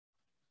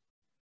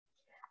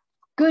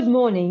Good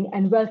morning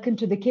and welcome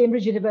to the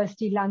Cambridge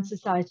University Land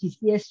Society's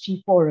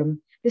ESG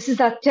Forum. This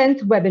is our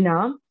 10th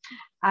webinar,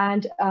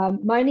 and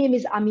my name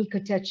is Ami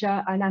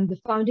Kotecha, and I'm the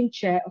founding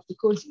chair of the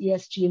COALS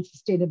ESG and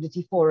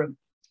Sustainability Forum.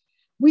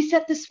 We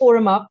set this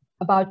forum up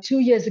about 2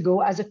 years ago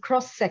as a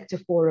cross-sector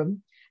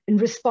forum in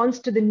response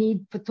to the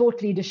need for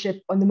thought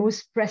leadership on the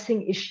most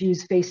pressing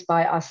issues faced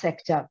by our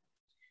sector.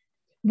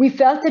 We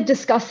felt that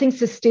discussing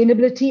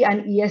sustainability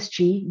and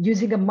ESG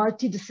using a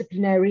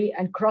multidisciplinary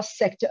and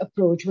cross-sector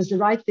approach was the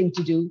right thing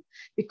to do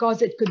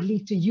because it could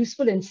lead to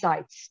useful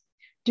insights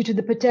due to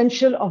the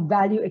potential of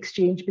value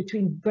exchange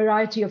between a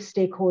variety of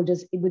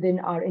stakeholders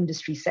within our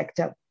industry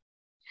sector.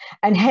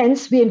 And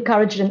hence, we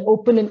encouraged an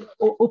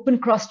open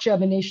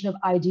cross-germination of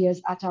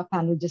ideas at our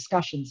panel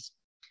discussions.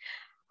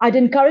 I'd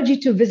encourage you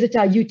to visit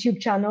our YouTube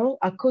channel,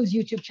 our COALS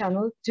YouTube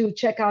channel, to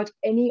check out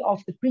any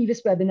of the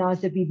previous webinars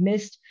that we've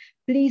missed.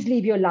 Please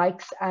leave your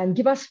likes and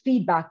give us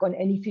feedback on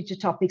any future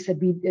topics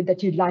that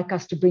you'd like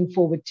us to bring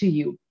forward to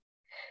you.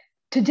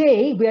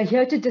 Today, we are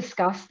here to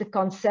discuss the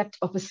concept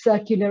of a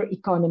circular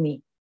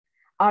economy.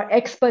 Our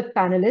expert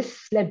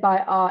panelists, led by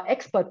our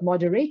expert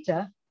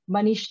moderator,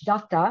 Manish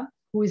Datta,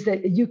 who is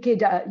the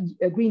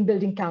UK Green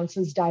Building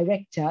Council's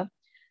director,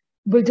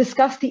 will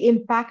discuss the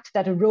impact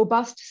that a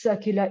robust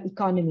circular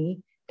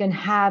economy can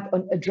have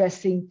on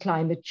addressing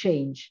climate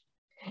change.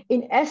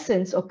 In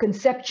essence, or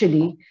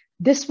conceptually,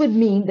 this would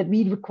mean that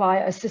we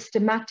require a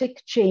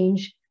systematic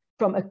change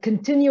from a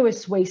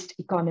continuous waste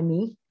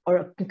economy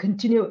or a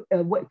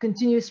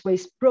continuous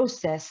waste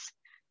process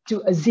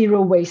to a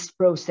zero waste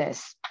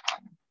process.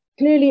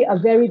 Clearly a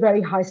very,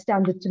 very high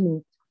standard to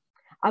meet.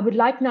 I would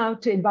like now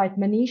to invite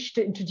Manish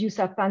to introduce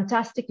our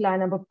fantastic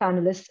lineup of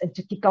panelists and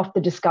to kick off the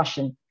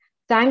discussion.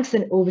 Thanks,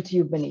 and over to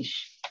you, Manish.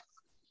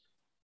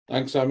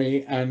 Thanks,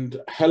 Ami,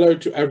 and hello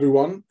to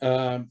everyone,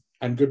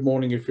 and good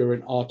morning if you're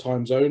in our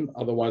time zone.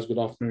 Otherwise, good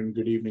afternoon and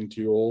good evening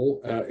to you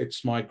all.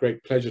 It's my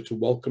great pleasure to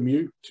welcome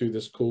you to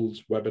this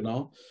COALS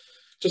webinar.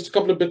 Just a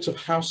couple of bits of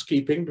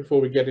housekeeping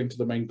before we get into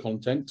the main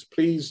content.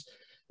 Please,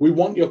 we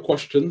want your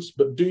questions,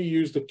 but do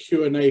use the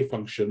Q&A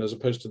function as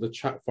opposed to the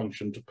chat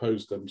function to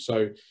pose them.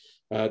 So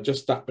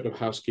just that bit of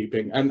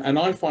housekeeping. And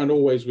I find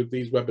always with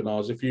these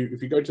webinars, if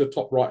you go to the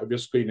top right of your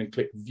screen and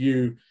click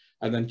view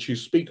and then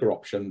choose speaker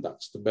option,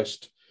 that's the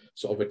best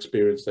sort of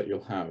experience that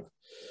you'll have.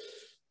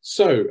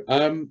 So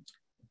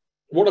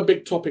what a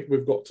big topic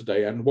we've got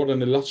today, and what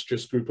an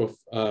illustrious group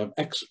of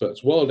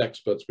experts, world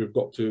experts we've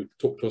got to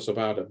talk to us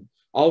about them.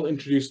 I'll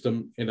introduce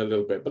them in a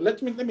little bit, but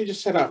let me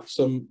just set out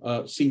some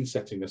scene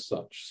setting as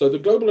such. So the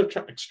global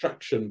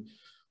extraction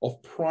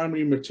of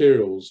primary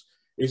materials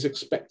is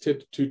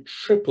expected to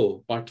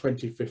triple by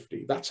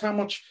 2050. That's how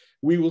much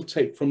we will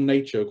take from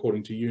nature,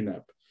 according to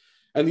UNEP.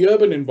 And the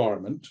urban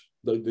environment,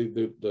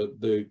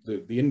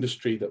 the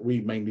industry that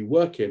we mainly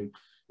work in,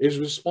 is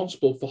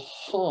responsible for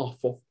half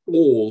of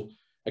all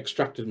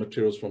extracted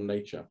materials from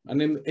nature.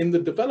 And in the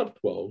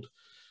developed world,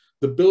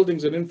 the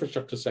buildings and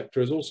infrastructure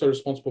sector is also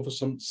responsible for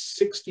some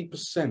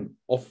 60%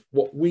 of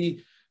what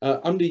we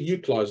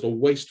underutilized or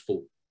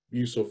wasteful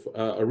use of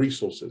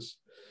resources.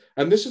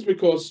 And this is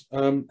because,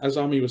 as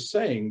Ami was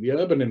saying, the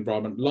urban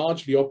environment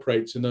largely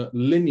operates in a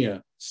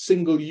linear,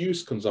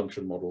 single-use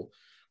consumption model,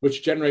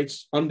 which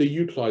generates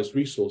underutilized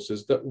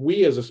resources that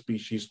we as a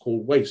species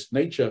call waste.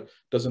 Nature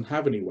doesn't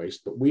have any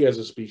waste, but we as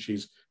a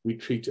species, we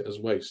treat it as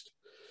waste.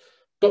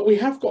 But we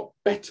have got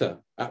better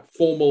at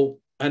formal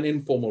and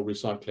informal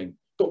recycling,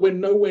 but we're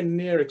nowhere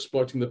near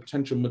exploiting the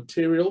potential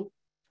material,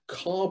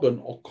 carbon,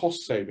 or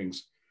cost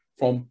savings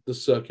from the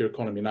circular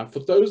economy. Now, for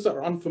those that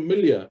are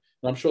unfamiliar,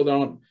 and I'm sure there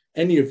aren't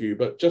any of you,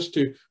 but just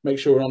to make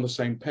sure we're on the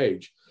same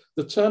page,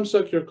 the term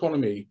circular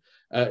economy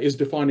is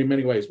defined in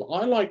many ways, but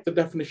I like the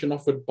definition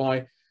offered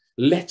by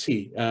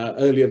Letty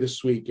earlier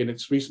this week in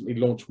its recently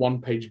launched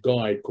one-page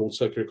guide called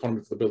Circular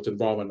Economy for the Built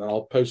Environment, and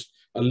I'll post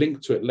a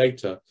link to it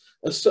later.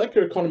 A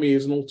circular economy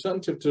is an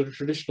alternative to the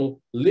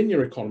traditional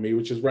linear economy,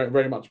 which is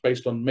very much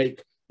based on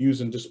make,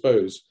 use, and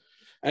dispose.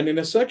 And in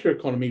a circular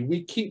economy,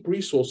 we keep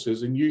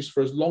resources in use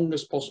for as long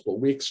as possible.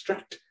 We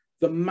extract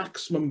the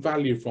maximum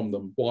value from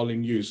them while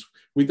in use.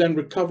 We then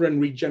recover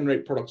and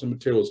regenerate products and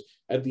materials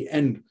at the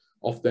end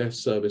of their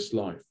service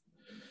life.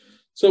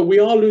 So we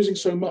are losing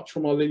so much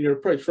from our linear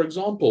approach. For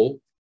example,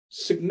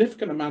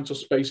 significant amounts of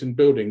space in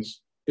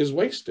buildings is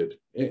wasted.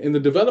 In the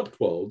developed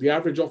world, the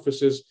average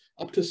office is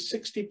up to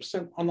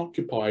 60%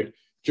 unoccupied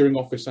during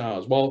office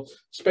hours, while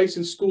space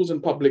in schools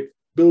and public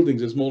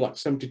buildings is more like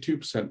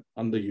 72%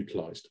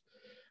 underutilized.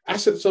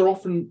 Assets are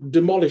often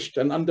demolished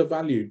and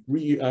undervalued,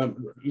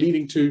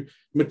 leading to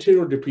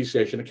material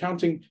depreciation,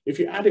 accounting, if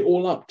you add it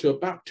all up, to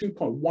about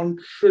 2.1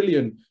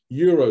 trillion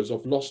euros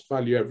of lost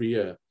value every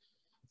year.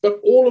 But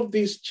all of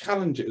these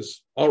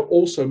challenges are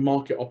also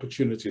market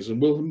opportunities,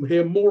 and we'll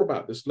hear more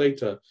about this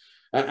later.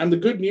 And the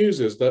good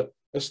news is that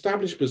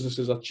established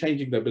businesses are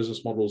changing their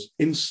business models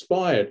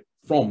inspired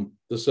from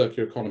the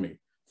circular economy.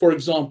 For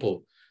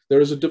example, there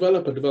is a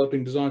developer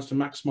developing designs to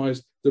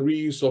maximize the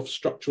reuse of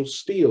structural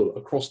steel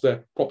across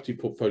their property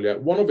portfolio.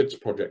 One of its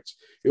projects,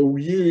 it will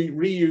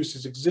reuse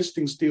its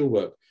existing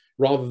steelwork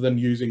rather than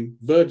using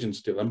virgin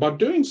steel. And by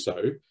doing so,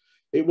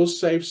 it will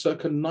save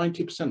circa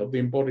 90% of the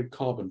embodied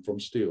carbon from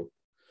steel.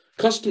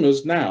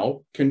 Customers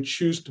now can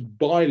choose to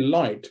buy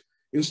light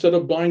instead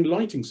of buying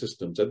lighting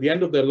systems. At the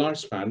end of their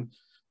lifespan,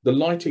 the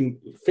lighting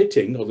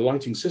fitting or the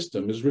lighting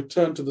system is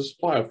returned to the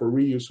supplier for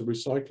reuse or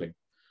recycling.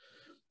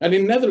 And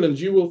in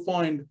Netherlands, you will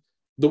find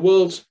the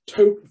world's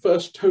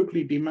first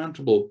totally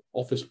demountable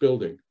office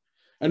building.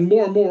 And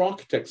more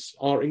architects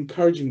are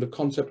encouraging the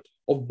concept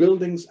of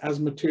buildings as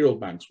material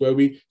banks, where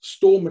we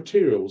store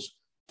materials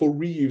for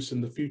reuse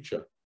in the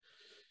future.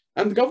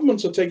 And the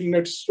governments are taking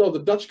notice as well. The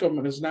Dutch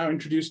government has now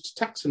introduced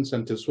tax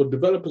incentives for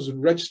developers to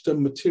register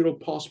material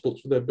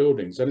passports for their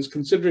buildings, and is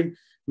considering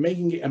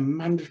making it a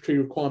mandatory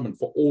requirement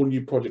for all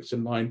new projects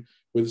in line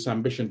with its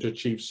ambition to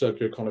achieve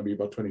circular economy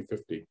by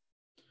 2050.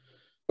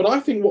 But I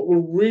think what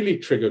will really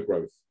trigger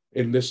growth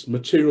in this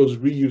materials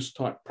reuse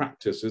type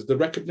practice is the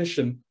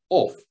recognition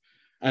of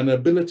and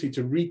ability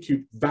to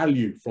recoup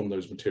value from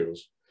those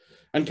materials.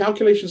 And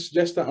calculations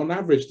suggest that on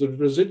average, the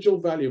residual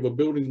value of a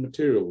building's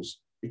materials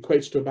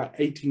equates to about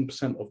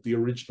 18% of the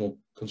original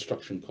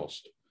construction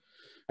cost.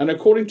 And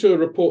according to a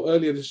report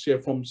earlier this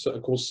year from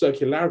called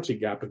Circularity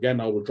Gap, again,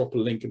 I will drop a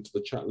link into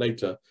the chat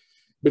later,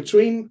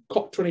 between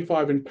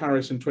COP25 in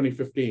Paris in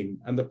 2015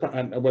 and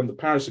when the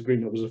Paris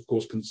Agreement was, of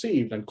course,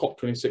 conceived, and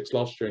COP26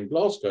 last year in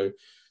Glasgow,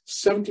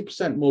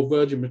 70% more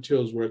virgin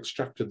materials were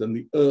extracted than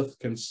the Earth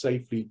can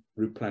safely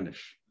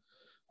replenish.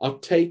 Our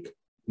take,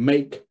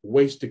 make,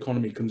 waste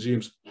economy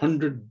consumes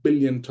 100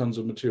 billion tons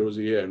of materials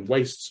a year and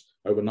wastes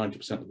over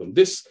 90% of them.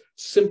 This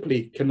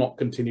simply cannot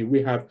continue.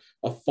 We have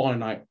a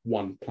finite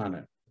one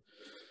planet.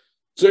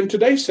 So in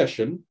today's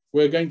session,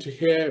 we're going to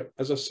hear,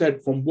 as I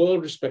said, from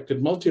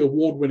world-respected,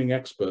 multi-award-winning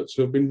experts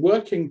who have been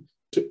working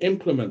to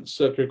implement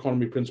circular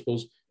economy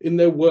principles in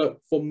their work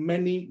for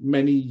many,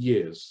 many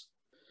years.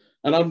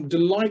 And I'm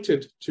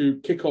delighted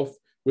to kick off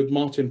with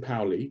Martin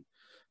Pauli.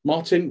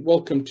 Martin,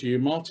 welcome to you.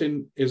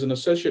 Martin is an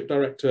associate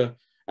director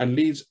and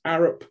leads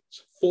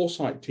Arup's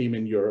Foresight team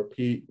in Europe.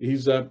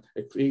 He's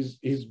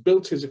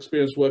built his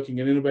experience working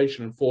in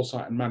innovation and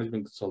foresight and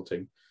management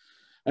consulting.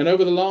 And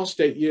over the last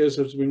 8 years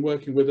has been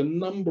working with a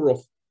number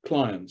of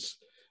clients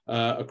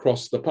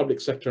across the public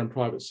sector and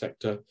private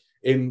sector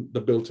in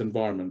the built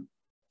environment.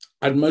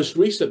 And most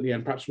recently,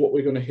 and perhaps what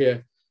we're going to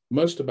hear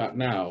most about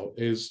now,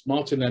 is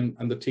Martin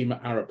and the team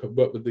at Arup have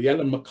worked with the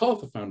Ellen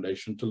MacArthur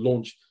Foundation to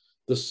launch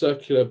the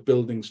Circular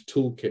Buildings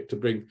Toolkit to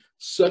bring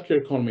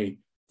circular economy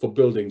for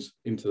buildings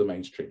into the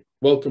mainstream.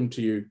 Welcome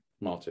to you,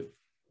 Martin.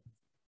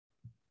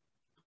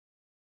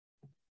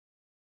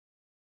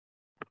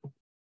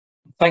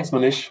 Thanks,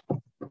 Manish,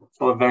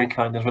 for a very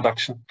kind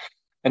introduction.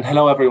 And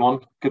hello, everyone.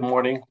 Good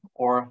morning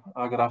or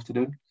good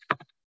afternoon.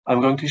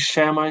 I'm going to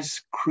share my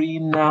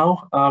screen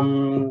now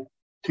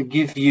to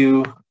give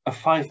you a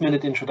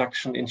 5-minute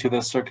introduction into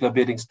the Circular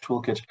Buildings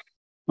Toolkit.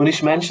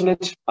 Manish mentioned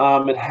it.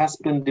 It has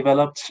been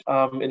developed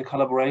in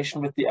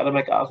collaboration with the Ellen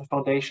MacArthur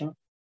Foundation.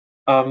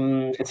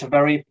 It's a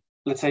very,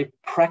 let's say,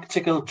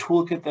 practical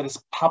toolkit that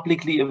is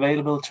publicly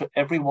available to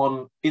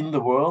everyone in the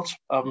world.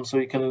 So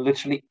you can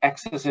literally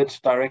access it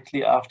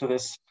directly after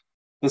this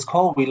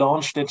call. We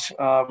launched it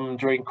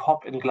during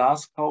COP in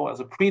Glasgow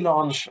as a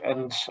pre-launch,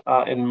 and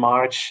in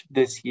March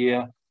this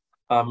year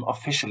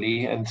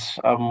officially. And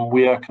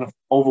we are kind of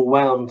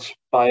overwhelmed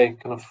by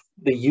kind of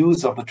the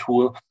use of the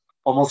tool.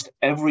 Almost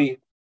every,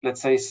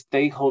 let's say,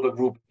 stakeholder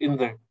group in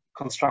the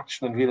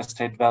construction and real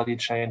estate value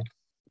chain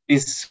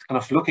is kind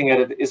of looking at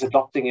it, is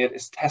adopting it,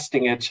 is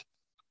testing it.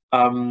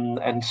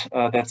 And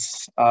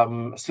that's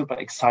a super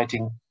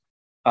exciting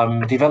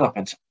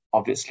development,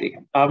 obviously.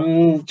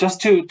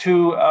 Just to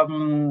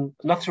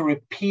not to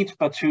repeat,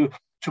 but to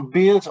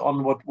build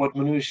on what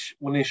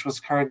Manish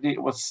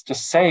was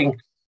just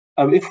saying.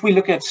 If we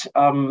look at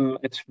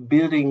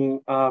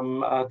building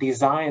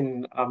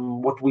design,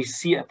 what we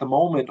see at the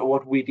moment, or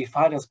what we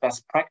define as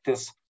best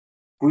practice,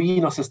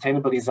 green or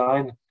sustainable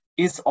design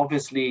is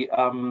obviously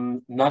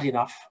not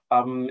enough.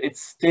 It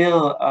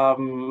still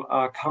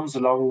comes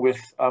along with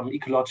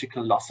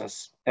ecological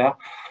losses. Yeah,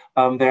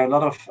 there are a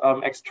lot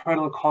of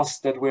external costs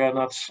that we are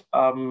not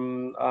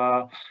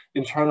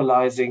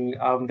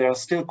internalizing. There are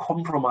still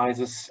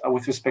compromises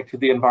with respect to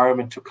the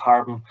environment, to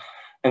carbon.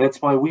 And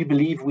that's why we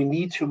believe we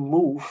need to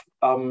move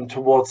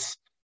towards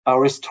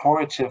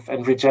restorative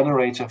and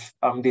regenerative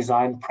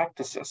design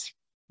practices.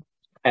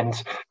 And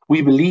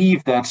we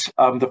believe that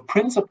the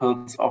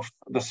principles of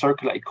the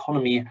circular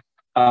economy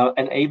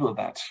enable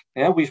that.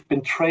 Yeah, we've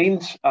been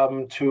trained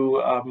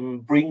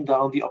to bring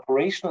down the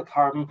operational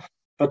carbon,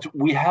 but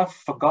we have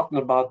forgotten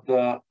about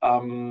the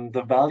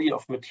value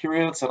of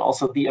materials and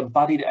also the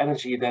embodied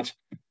energy that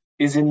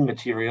is in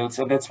materials.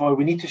 And that's why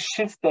we need to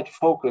shift that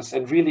focus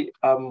and really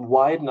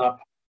widen up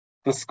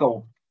the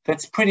scope.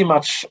 That's pretty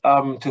much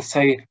to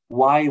say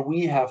why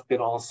we have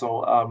been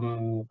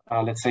also,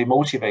 let's say,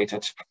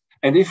 motivated.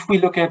 And if we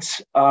look at,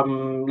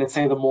 let's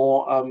say, the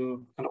more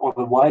or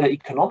the wider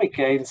economic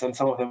gains, and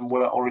some of them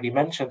were already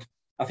mentioned,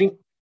 I think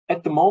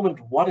at the moment,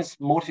 what is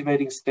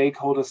motivating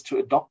stakeholders to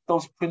adopt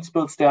those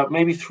principles? There are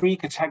maybe 3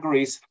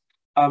 categories.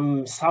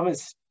 Some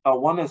is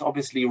One is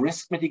obviously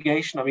risk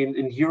mitigation. I mean,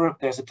 in Europe,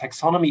 there's a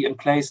taxonomy in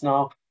place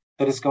now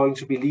that is going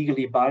to be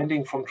legally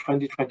binding from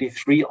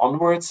 2023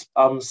 onwards.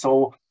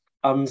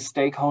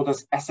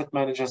 Stakeholders, asset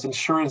managers,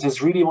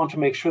 insurances really want to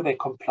make sure they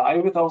comply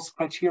with those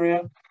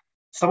criteria.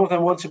 Some of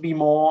them want to be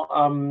more,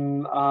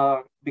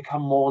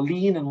 become more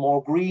lean and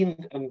more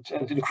green and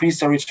increase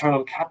their return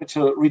on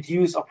capital,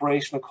 reduce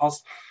operational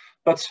costs.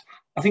 But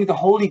I think the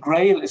holy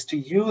grail is to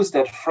use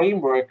that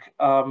framework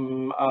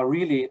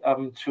really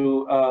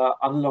to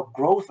unlock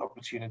growth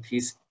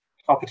opportunities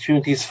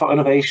for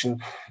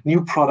innovation,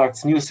 new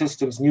products, new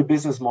systems, new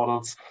business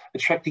models,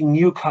 attracting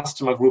new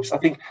customer groups. I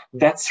think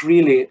that's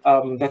really,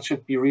 that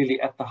should be really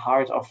at the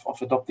heart of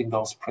adopting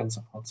those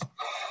principles.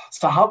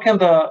 So how can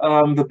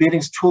the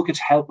Buildings Toolkit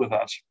help with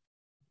that?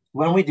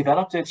 When we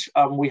developed it,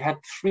 we had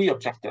 3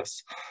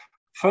 objectives.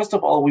 First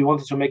of all, we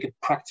wanted to make it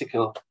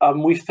practical.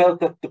 We felt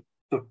that the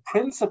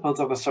principles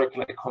of the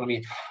circular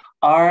economy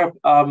are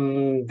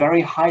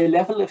very high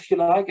level, if you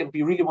like, and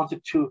we really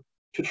wanted to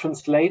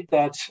translate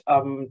that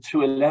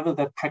to a level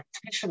that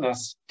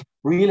practitioners,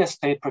 real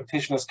estate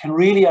practitioners, can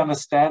really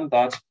understand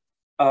that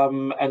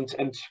and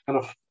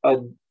kind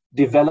of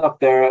develop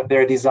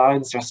their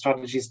designs, their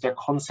strategies, their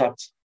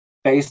concepts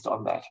based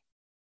on that.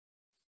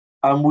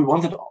 We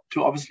wanted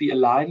to obviously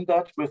align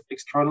that with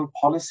external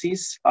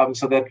policies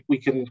so that we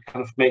can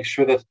kind of make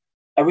sure that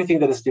everything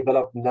that is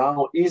developed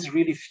now is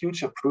really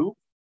future-proof.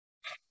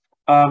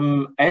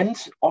 And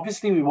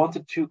obviously, we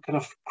wanted to kind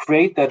of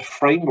create that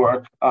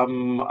framework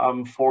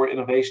for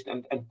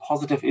innovation and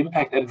positive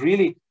impact, and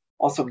really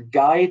also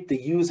guide the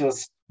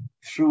users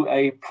through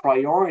a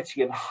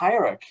priority and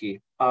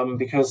hierarchy,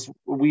 because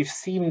we've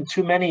seen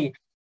too many,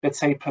 let's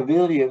say,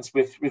 pavilions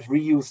with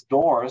reused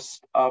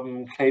doors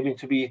claiming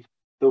to be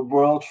the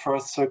world's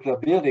first circular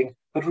building.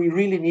 But we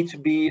really need to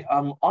be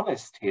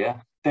honest here.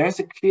 There's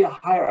a clear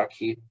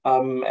hierarchy,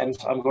 and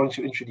I'm going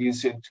to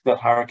introduce you to that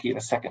hierarchy in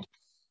a second.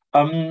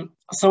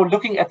 So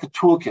looking at the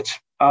toolkit,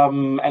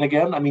 and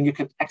again, I mean, you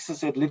can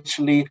access it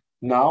literally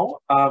now,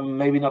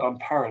 maybe not on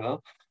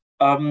parallel.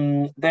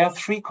 There are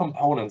 3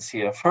 components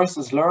here. First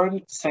is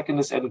learn, second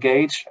is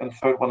engage, and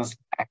third one is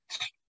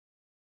act.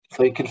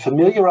 So you can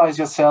familiarize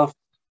yourself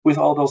with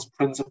all those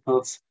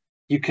principles.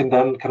 You can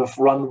then kind of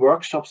run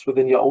workshops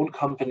within your own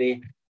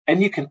company,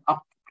 and you can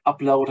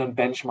upload and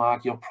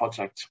benchmark your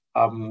project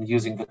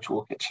using the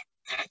toolkit.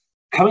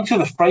 Coming to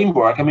the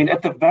framework, I mean,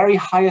 at the very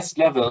highest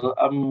level,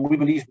 we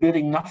believe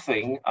building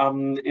nothing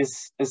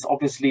is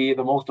obviously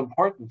the most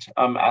important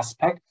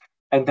aspect.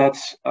 And that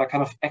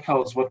kind of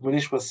echoes what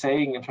Manish was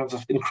saying in terms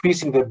of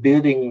increasing the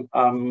building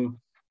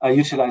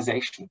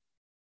utilization.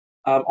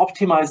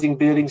 Optimizing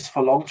buildings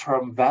for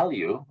long-term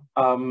value,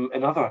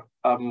 another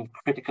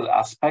critical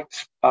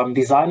aspect.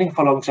 Designing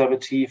for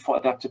longevity, for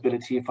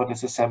adaptability, for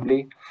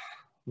disassembly.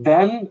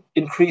 Then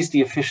increase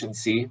the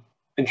efficiency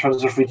in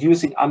terms of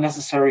reducing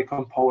unnecessary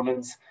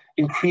components,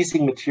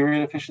 increasing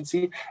material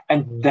efficiency,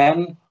 and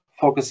then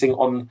focusing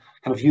on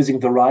kind of using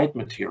the right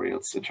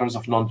materials in terms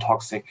of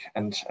non-toxic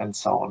and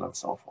so on and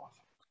so forth.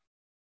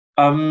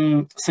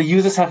 So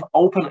users have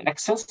open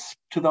access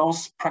to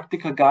those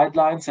practical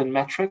guidelines and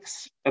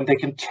metrics, and they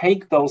can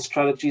take those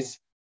strategies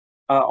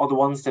or the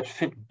ones that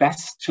fit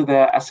best to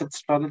their asset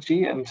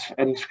strategy and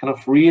kind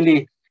of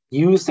really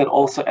use that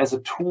also as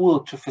a tool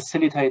to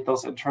facilitate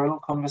those internal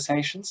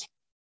conversations.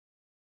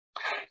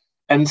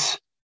 And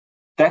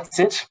that's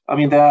it. I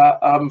mean, there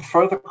are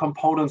further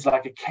components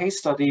like a case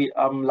study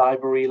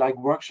library, like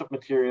workshop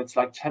materials,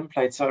 like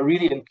templates. So I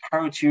really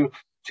encourage you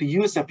to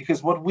use that,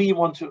 because what we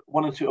wanted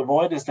to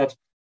avoid is that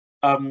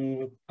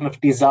kind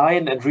of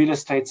design and real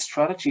estate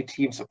strategy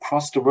teams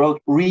across the world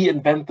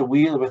reinvent the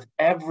wheel with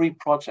every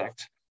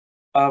project.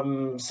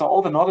 So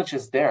all the knowledge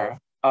is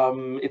there.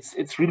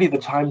 It's really the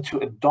time to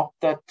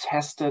adopt that,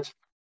 test it,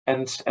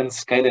 and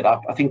scale it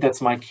up. I think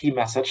that's my key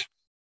message.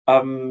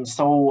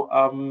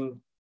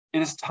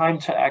 It is time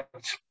to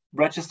act.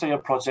 Register your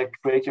project,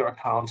 create your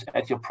account,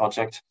 add your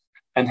project,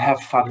 and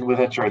have fun with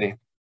that journey.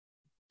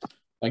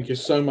 Thank you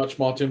so much,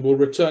 Martin. We'll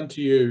return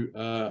to you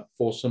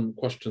for some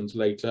questions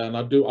later. And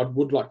I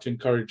would like to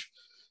encourage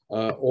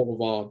all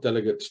of our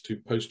delegates to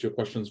post your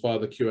questions via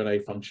the Q&A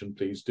function,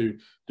 please. Do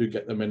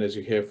get them in as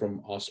you hear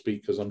from our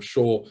speakers. I'm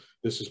sure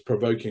this is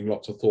provoking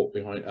lots of thought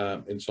behind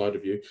inside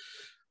of you.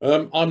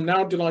 I'm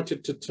now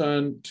delighted to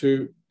turn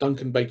to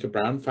Duncan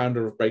Baker-Brown,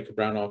 founder of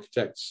Baker-Brown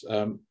Architects.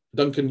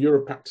 Duncan, you're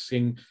a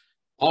practicing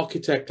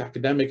architect,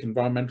 academic,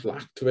 environmental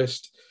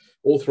activist,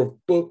 author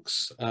of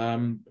books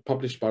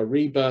published by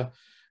REBA,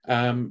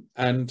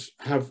 and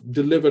have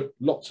delivered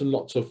lots and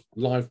lots of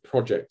live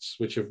projects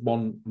which have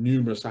won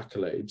numerous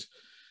accolades.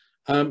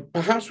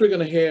 Perhaps we're going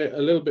to hear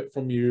a little bit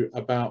from you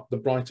about the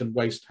Brighton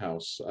Waste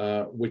House,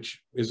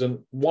 which is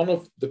one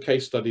of the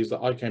case studies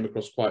that I came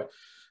across quite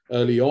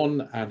early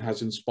on and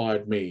has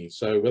inspired me.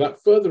 So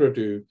without further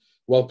ado,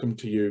 welcome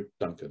to you,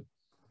 Duncan.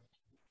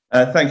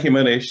 Thank you,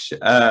 Manish,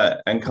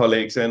 and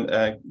colleagues,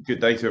 and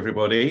good day to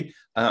everybody.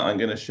 I'm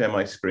going to share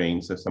my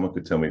screen so someone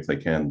could tell me if they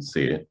can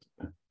see it.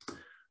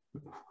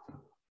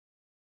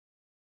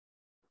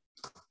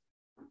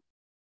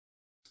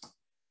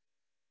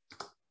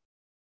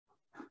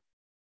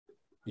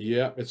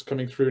 Yeah, it's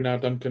coming through now,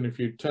 Duncan. If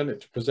you turn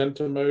it to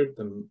presenter mode,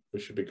 then we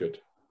should be good.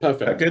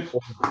 Perfect. Good.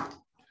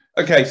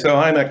 Okay, so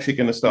I'm actually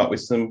going to start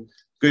with some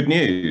good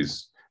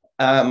news.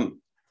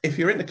 If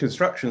you're in the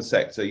construction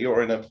sector,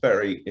 you're in a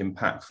very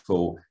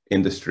impactful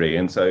industry.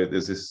 And so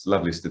there's this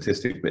lovely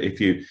statistic that if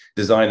you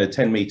design a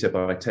 10 meter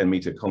by 10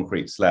 meter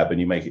concrete slab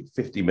and you make it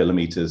 50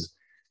 millimeters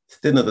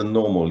thinner than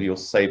normal, you'll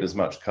save as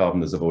much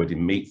carbon as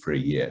avoiding meat for a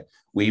year.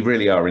 We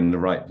really are in the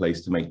right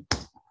place to make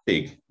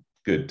big,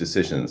 good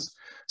decisions.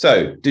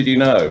 So did you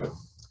know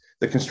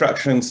the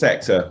construction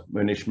sector,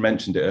 Munish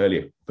mentioned it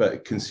earlier, but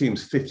it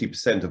consumes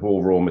 50% of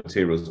all raw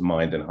materials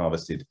mined and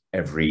harvested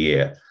every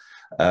year.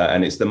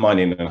 And it's the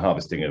mining and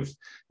harvesting of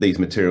these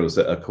materials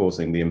that are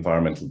causing the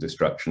environmental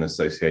destruction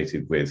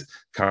associated with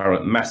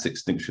current mass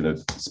extinction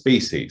of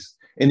species.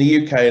 In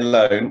the UK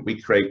alone,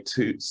 we create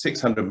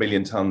 600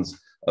 million tonnes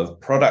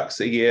of products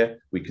a year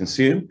we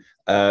consume.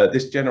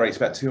 This generates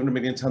about 200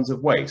 million tonnes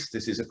of waste.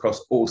 This is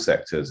across all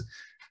sectors.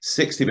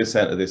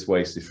 60% of this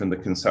waste is from the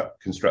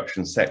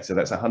construction sector.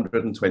 That's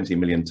 120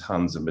 million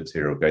tonnes of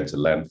material going to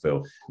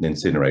landfill and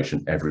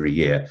incineration every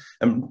year.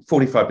 And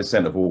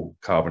 45% of all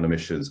carbon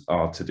emissions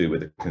are to do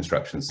with the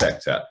construction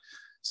sector.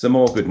 Some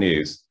more good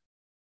news.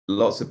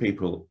 Lots of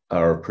people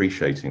are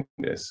appreciating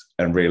this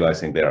and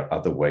realizing there are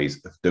other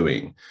ways of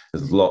doing.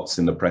 There's lots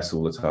in the press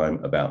all the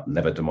time about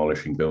never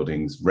demolishing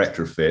buildings,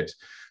 retrofit.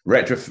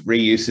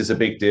 Reuse is a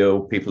big deal.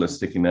 People are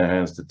sticking their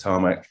hands to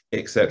tarmac,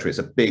 etc. It's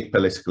a big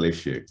political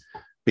issue.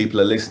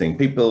 People are listening.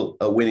 People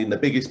are winning the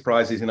biggest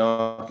prizes in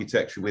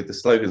architecture with the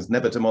slogans,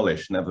 never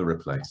demolish, never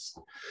replace.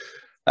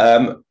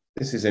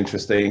 This is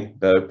interesting,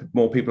 though.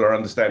 More people are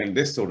understanding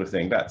this sort of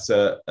thing. That's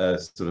a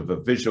sort of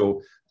a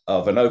visual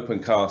of an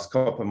open cast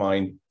copper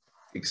mine,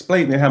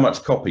 explaining how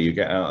much copper you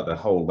get out of the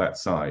hole that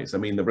size. I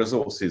mean, the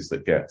resources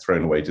that get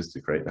thrown away just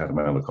to create that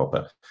amount of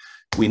copper.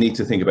 We need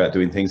to think about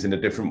doing things in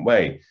a different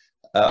way.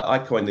 I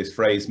coined this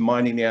phrase,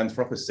 mining the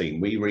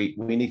Anthropocene.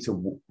 We need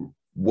to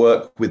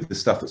work with the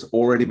stuff that's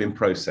already been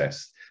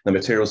processed, the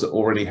materials that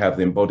already have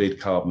the embodied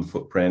carbon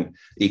footprint,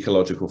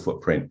 ecological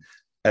footprint.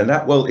 And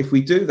that, well, if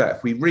we do that,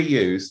 if we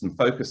reuse and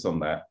focus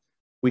on that,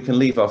 we can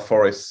leave our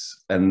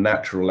forests and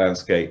natural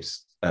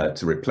landscapes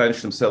to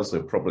replenish themselves.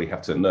 We'll probably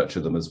have to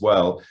nurture them as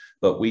well.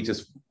 But we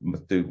just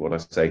do what I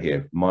say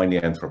here, mine the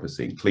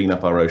Anthropocene, clean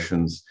up our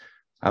oceans,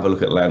 have a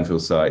look at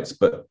landfill sites,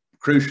 but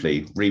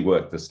crucially,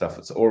 rework the stuff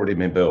that's already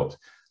been built.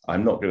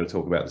 I'm not going to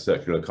talk about the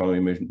circular economy.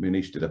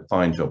 Munish did a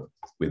fine job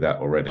with that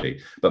already.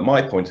 But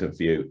my point of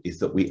view is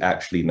that we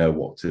actually know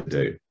what to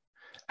do.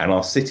 And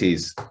our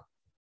cities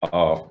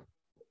are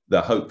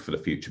the hope for the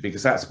future,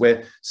 because that's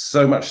where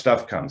so much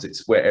stuff comes.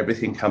 It's where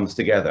everything comes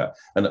together.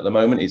 And at the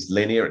moment, it's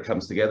linear. It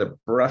comes together,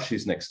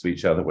 brushes next to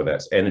each other, whether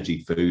that's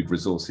energy, food,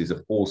 resources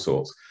of all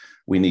sorts.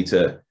 We need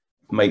to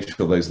make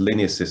sure those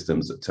linear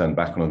systems that turn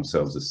back on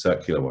themselves as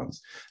circular ones.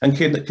 And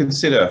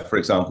consider, for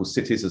example,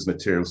 cities as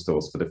material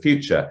stores for the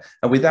future.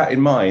 And with that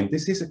in mind,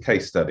 this is a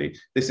case study.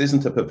 This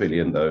isn't a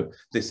pavilion, though.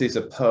 This is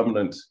a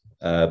permanent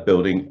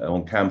building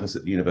on campus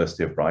at the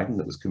University of Brighton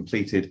that was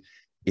completed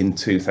in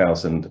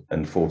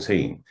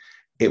 2014.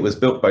 It was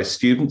built by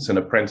students and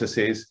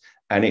apprentices,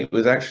 and it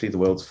was actually the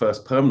world's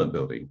first permanent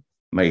building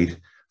made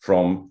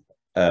from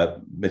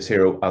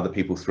material other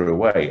people threw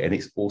away, and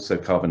it's also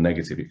carbon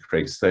negative. It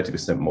creates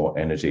 30% more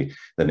energy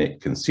than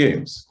it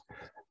consumes.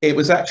 It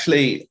was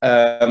actually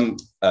a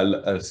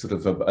sort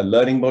of a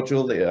learning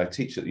module that I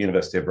teach at the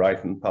University of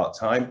Brighton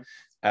part-time,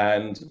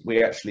 and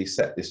we actually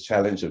set this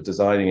challenge of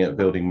designing a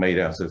building made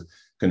out of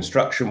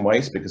construction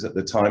waste, because at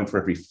the time, for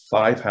every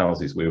 5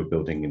 houses we were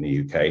building in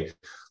the UK,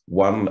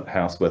 1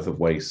 house worth of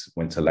waste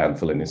went to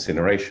landfill and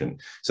incineration.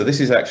 So this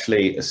is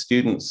actually a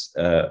student's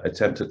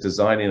attempt at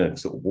designing a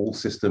sort of wall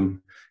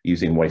system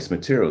using waste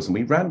materials. And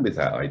we ran with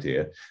that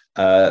idea.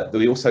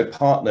 We also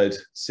partnered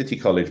City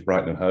College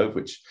Brighton and Hove,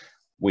 which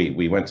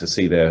we went to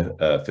see their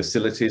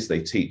facilities.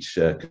 They teach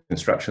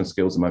construction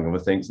skills, among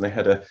other things. And they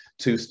had a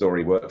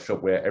 2-story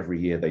workshop where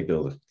every year they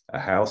build a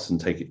house and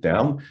take it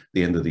down. At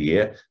the end of the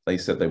year, they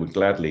said they would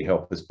gladly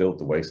help us build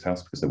the waste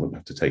house because they wouldn't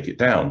have to take it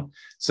down.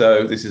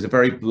 So this is a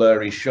very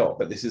blurry shot,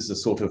 but this is the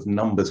sort of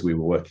numbers we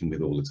were working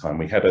with all the time.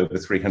 We had over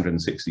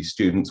 360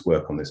 students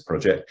work on this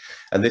project,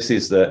 and this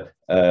is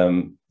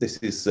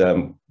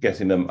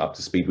getting them up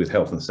to speed with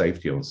health and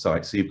safety on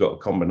site. So you've got a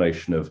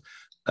combination of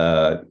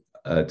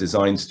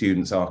design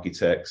students,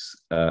 architects,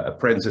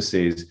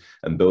 apprentices,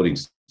 and building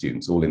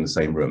students all in the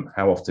same room.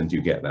 How often do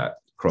you get that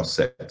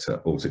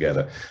cross-sector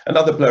altogether?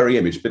 Another blurry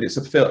image, but it's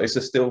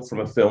a still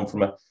from a film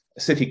from a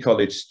City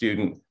College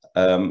student,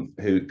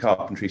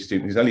 carpentry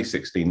student, who's only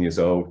 16 years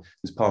old,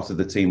 was part of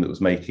the team that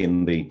was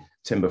making the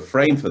timber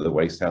frame for the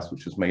waste house,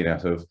 which was made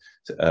out of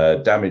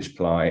damaged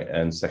ply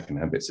and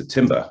second-hand bits of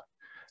timber.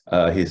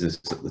 Here's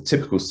the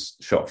typical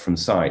shot from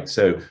site.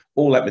 So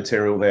all that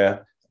material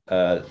there,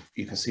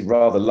 you can see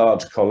rather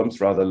large columns,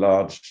 rather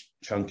large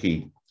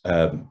chunky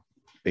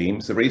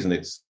beams. The reason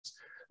it's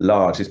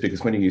large is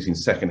because when you're using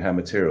second-hand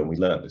material, and we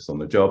learned this on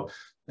the job,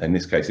 in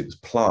this case it was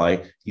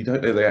ply, you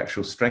don't know the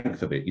actual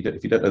strength of it.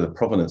 If you don't know the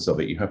provenance of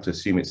it, you have to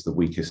assume it's the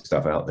weakest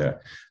stuff out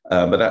there.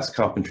 But that's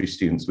carpentry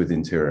students with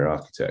interior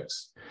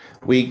architects.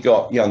 We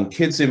got young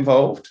kids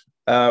involved.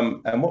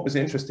 And what was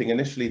interesting,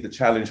 initially the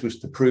challenge was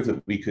to prove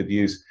that we could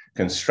use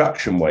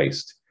construction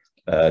waste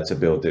to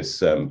build this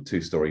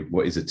two-story,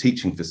 what is a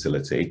teaching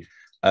facility.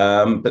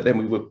 But then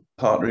we were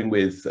partnering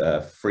with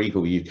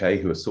Freegal UK,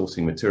 who are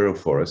sourcing material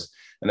for us.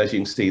 And as you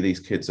can see, these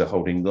kids are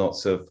holding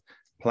lots of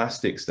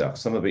plastic stuff.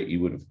 Some of it you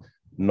would have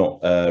not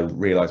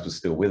realized was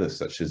still with us,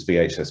 such as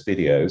VHS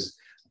videos.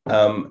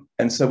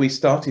 And so we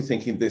started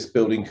thinking this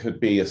building could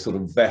be a sort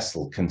of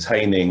vessel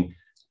containing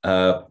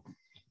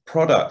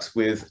products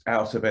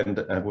without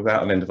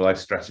an end-of-life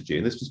strategy.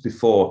 And this was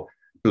before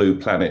Blue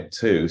Planet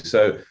 2.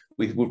 So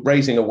we were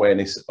raising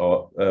awareness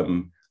of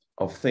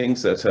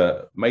things that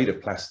are made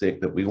of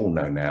plastic that we all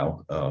know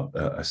now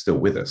are still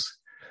with us.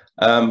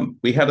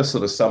 We had a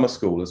sort of summer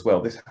school as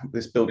well.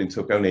 This building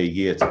took only a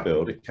year to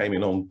build. It came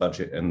in on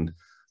budget and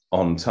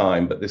on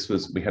time, but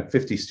we had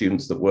 50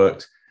 students that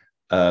worked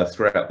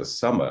throughout the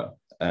summer,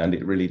 and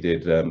it really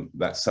did,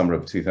 that summer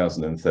of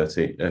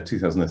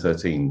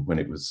 2013, when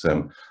it was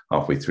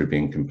halfway through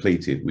being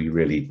completed, we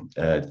really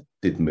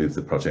did move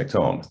the project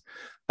on.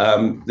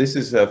 This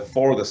is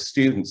 4 of the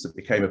students that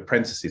became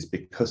apprentices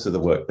because of the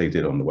work they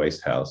did on the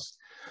waste house.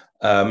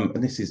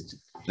 And this is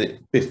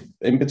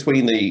in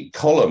between the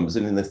columns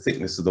and in the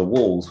thickness of the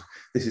walls.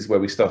 This is where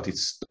we started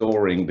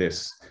storing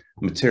this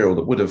material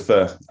that would have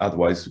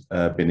otherwise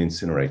been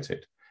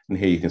incinerated. And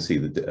here you can see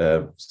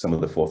some of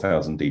the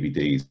 4,000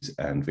 DVDs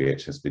and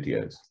VHS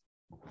videos.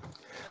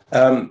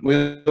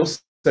 We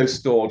also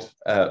stored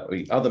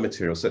other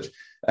materials,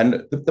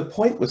 and the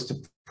point was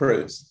to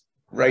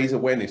raise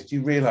awareness. Do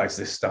you realize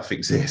this stuff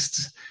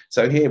exists?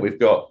 So here we've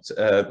got,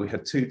 we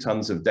had 2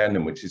 tons of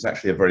denim, which is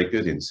actually a very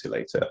good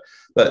insulator.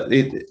 But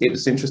it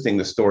was interesting,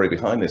 the story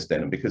behind this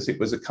denim, because it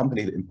was a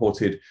company that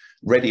imported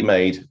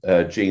ready-made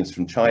jeans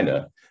from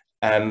China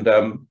and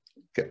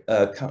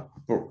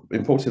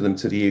imported them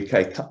to the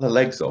UK, cut the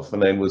legs off,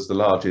 and then was the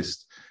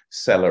largest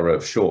seller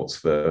of shorts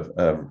for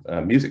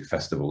music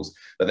festivals.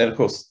 But then, of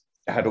course,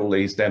 it had all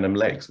these denim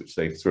legs, which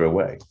they threw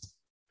away.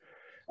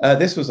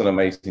 This was an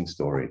amazing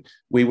story.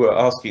 We were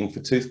asking for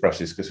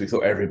toothbrushes because we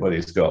thought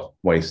everybody's got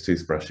waste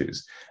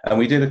toothbrushes. And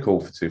we did a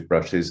call for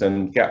toothbrushes,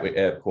 and Gatwick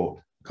Airport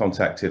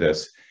contacted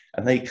us,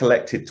 and they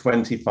collected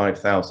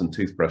 25,000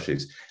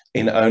 toothbrushes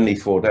in only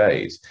 4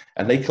 days.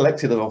 And they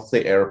collected them off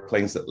the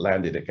airplanes that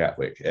landed at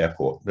Gatwick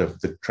Airport,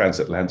 the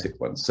transatlantic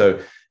ones. So,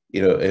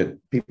 you know,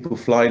 people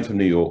flying from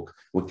New York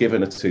were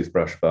given a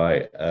toothbrush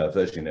by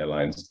Virgin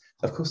Airlines.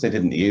 Of course, they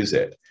didn't use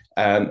it.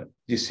 And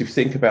just you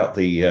think about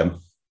the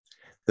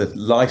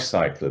life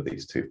cycle of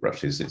these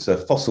toothbrushes. It's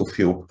a fossil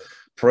fuel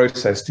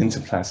processed into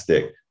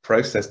plastic,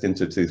 processed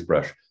into a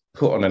toothbrush,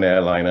 put on an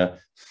airliner,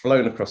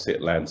 flown across the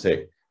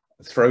Atlantic,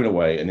 thrown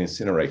away and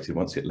incinerated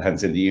once it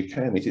lands in the UK,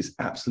 and it is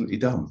absolutely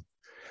dumb.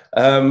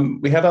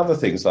 We had other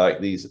things like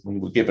these. We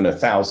were given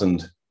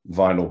 1,000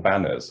 vinyl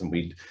banners,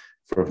 and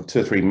for 2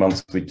 or 3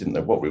 months, we didn't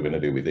know what we were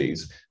going to do with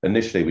these.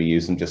 Initially, we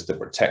used them just to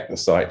protect the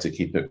site, to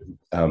keep it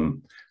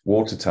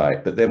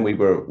watertight. But then we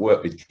worked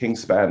with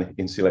Kingspan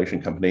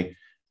Insulation Company,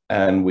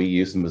 and we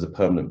used them as a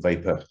permanent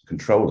vapor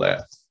control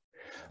layer.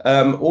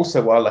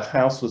 Also, while the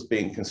house was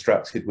being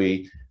constructed,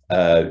 we've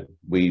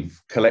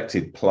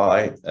collected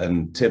ply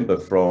and timber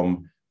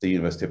from the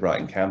University of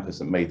Brighton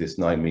campus and made this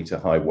 9-meter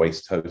high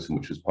waste totem,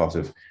 which was part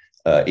of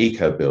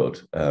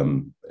EcoBuild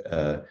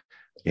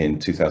in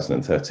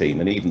 2013.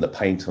 And even the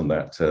paint on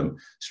that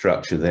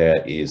structure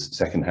there is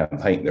secondhand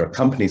paint. There are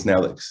companies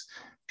now that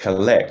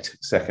collect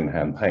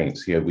secondhand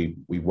paints. Here we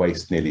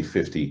waste nearly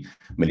 50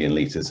 million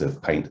litres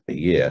of paint a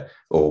year,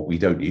 or we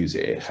don't use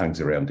it. It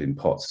hangs around in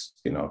pots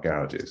in our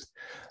garages.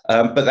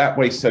 But that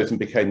waste totem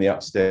became the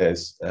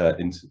upstairs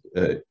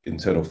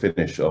internal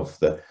finish of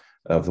the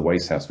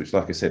waste house, which,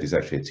 like I said, is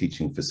actually a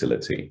teaching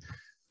facility.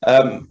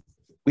 There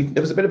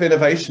was a bit of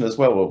innovation as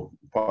well. Well,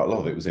 quite a lot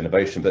of it was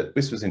innovation, but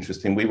this was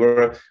interesting.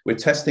 We're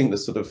testing the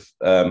sort of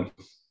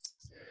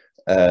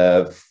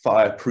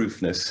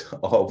fireproofness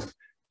of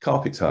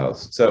carpet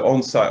tiles. So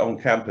on site, on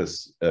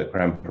campus,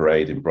 Grand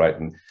Parade in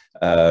Brighton,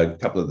 a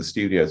couple of the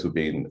studios were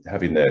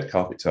having their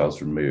carpet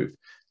tiles removed.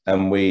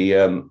 And we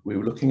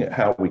were looking at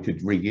how we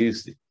could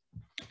reuse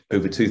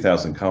over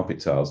 2,000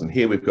 carpet tiles. And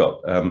here we've got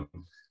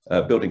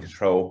a building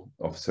control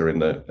officer in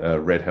the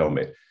red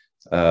helmet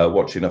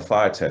watching a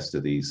fire test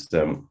of these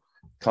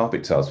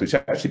carpet tiles, which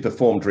actually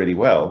performed really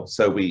well.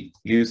 So we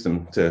used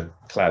them to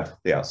clad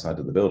the outside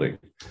of the building.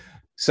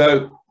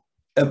 So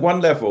at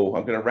one level,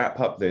 I'm going to wrap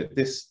up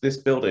this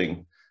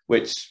building,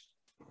 which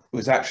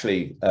was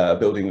actually a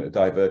building that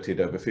diverted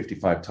over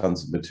 55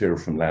 tons of material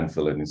from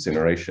landfill and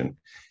incineration,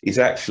 is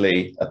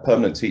actually a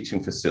permanent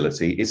teaching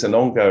facility. It's an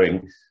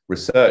ongoing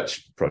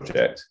research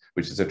project,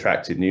 which has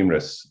attracted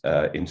numerous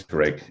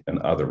Interreg and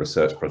other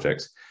research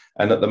projects.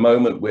 And at the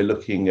moment, we're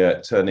looking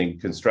at turning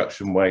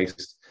construction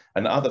waste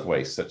and other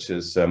waste, such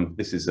as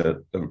this is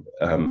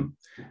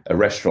a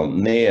restaurant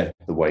near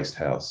the waste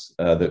house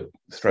that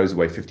throws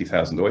away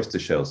 50,000 oyster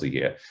shells a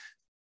year.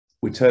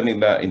 We're turning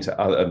that into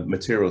other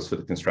materials for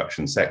the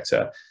construction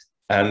sector.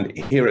 And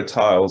here are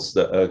tiles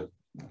that are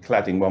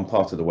cladding one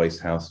part of the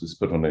waste house, was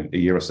put on a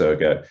year or so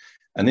ago.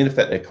 And in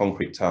effect, they're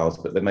concrete tiles,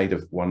 but they're made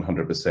of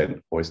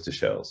 100% oyster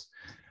shells.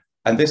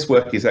 And this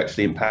work is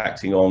actually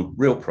impacting on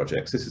real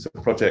projects. This is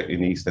a project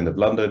in the East End of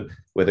London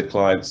where the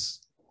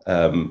clients,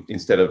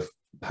 instead of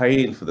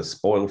paying for the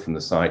spoil from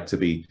the site to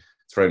be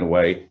thrown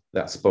away,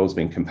 that spoil's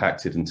been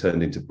compacted and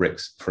turned into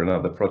bricks for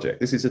another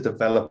project. This is a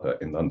developer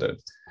in London.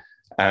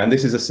 And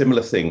this is a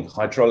similar thing,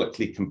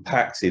 hydraulically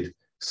compacted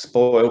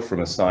spoil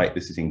from a site.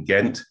 This is in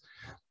Ghent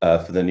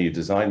for the new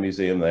design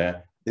museum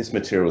there. This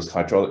material is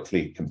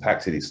hydraulically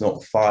compacted. It's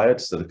not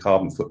fired, so the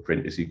carbon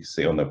footprint, as you can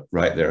see on the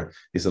right there,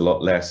 is a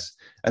lot less.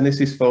 And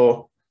this is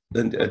for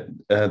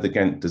the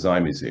Ghent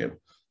Design Museum.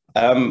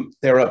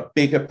 There are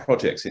bigger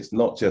projects. It's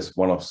not just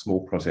one-off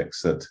small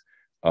projects that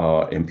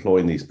are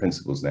employing these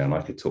principles now, and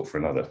I could talk for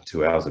another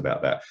 2 hours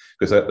about that.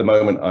 Because at the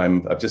moment,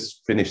 I've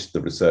just finished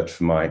the research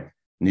for my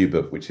new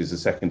book, which is the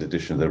second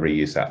edition of the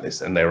Reuse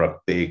Atlas, and there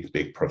are big,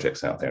 big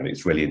projects out there, and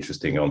it's really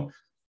interesting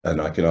and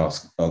I can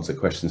answer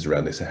questions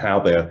around this, how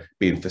they're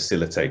being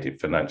facilitated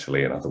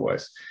financially and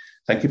otherwise.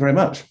 Thank you very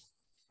much.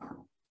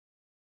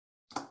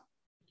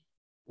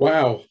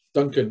 Wow,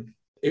 Duncan,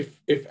 if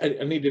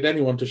I needed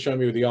anyone to show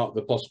me the art of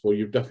the possible,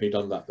 you've definitely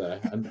done that there.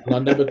 And I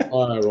never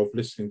tire of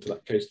listening to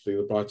that case study,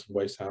 the Brighton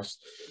Waste House.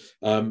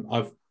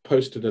 I've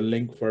posted a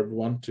link for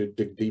everyone to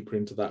dig deeper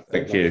into that.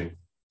 Thank you.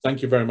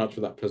 Thank you very much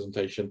for that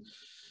presentation.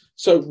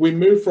 So we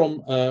move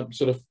from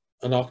sort of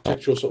an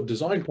architectural sort of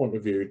design point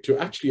of view to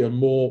actually a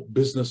more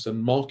business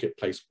and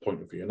marketplace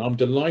point of view. And I'm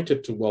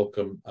delighted to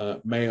welcome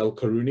Mael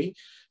Karuni,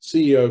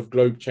 CEO of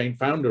GlobeChain,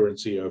 founder and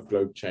CEO of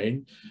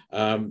GlobeChain,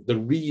 the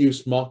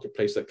reuse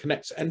marketplace that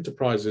connects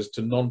enterprises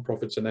to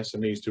non-profits and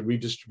SMEs to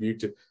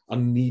redistributed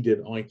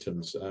unneeded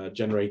items,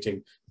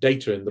 generating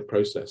data in the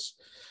process.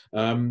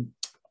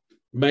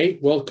 May,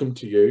 welcome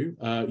to you.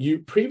 You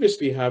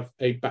previously have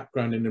a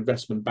background in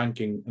investment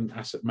banking and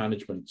asset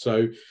management.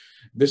 So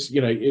this,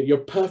 you're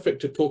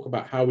perfect to talk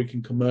about how we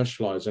can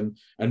commercialize and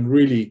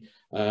really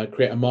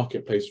create a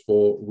marketplace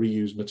for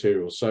reused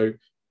materials. So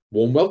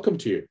warm welcome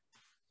to you.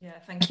 Yeah,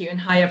 thank you.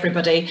 And hi,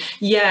 everybody.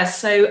 Yeah,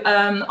 so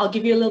I'll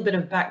give you a little bit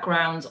of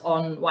background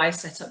on why I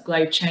set up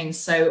GlobeChain.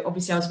 So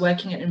obviously I was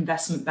working at an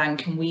investment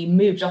bank and we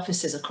moved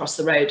offices across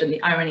the road. And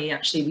the irony,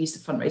 actually, we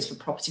used to fundraise for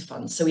property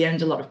funds. So we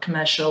owned a lot of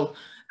commercial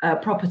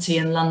property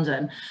in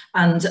London,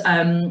 and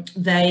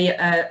they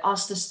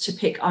asked us to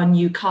pick our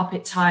new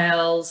carpet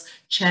tiles,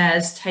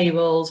 chairs,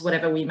 tables,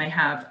 whatever we may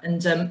have.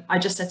 And I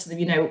just said to them,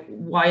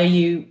 what are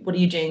you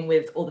doing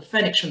with all the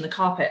furniture and the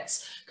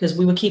carpets? Because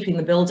we were keeping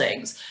the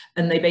buildings,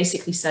 and they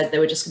basically said they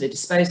were just going to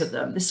dispose of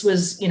them. This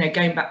was,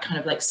 going back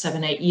kind of like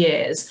 7-8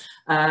 years,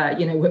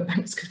 where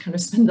banks could kind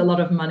of spend a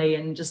lot of money,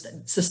 and just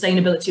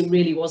sustainability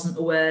really wasn't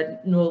a word,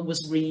 nor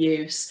was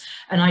reuse.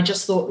 And I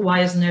just thought, why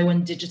has no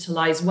one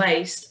digitalized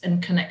waste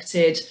and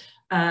connected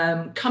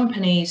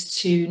companies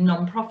to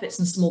non-profits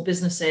and small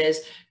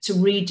businesses to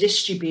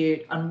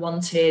redistribute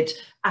unwanted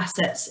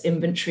assets,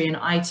 inventory and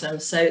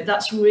items? So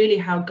that's really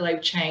how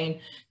GlobeChain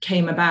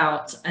came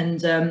about,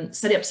 and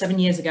set it up 7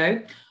 years ago.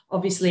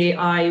 Obviously,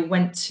 I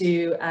went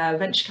to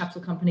venture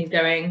capital companies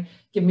going,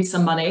 give me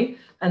some money.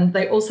 And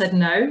they all said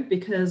no,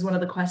 because one of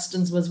the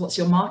questions was, what's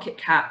your market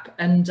cap?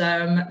 And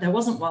there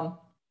wasn't one.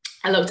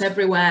 I looked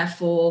everywhere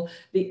for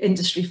the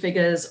industry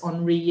figures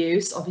on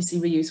reuse. Obviously,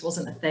 reuse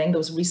wasn't a thing. There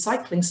was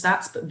recycling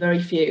stats, but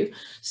very few.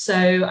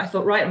 So I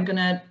thought, right, I'm going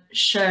to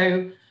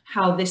show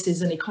how this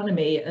is an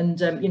economy.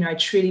 And, I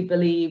truly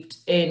believed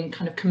in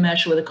kind of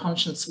commercial with a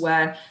conscience,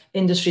 where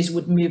industries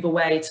would move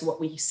away to what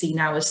we see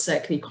now as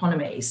circular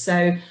economy.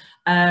 So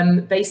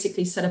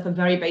basically set up a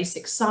very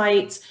basic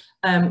site.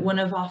 One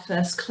of our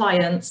first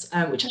clients,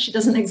 which actually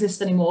doesn't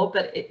exist anymore,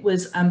 but it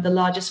was the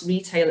largest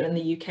retailer in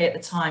the UK at the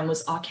time,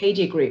 was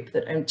Arcadia Group,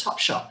 that owned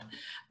Topshop.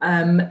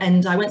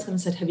 And I went to them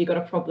and said, have you got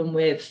a problem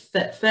with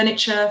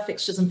furniture,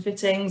 fixtures and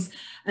fittings?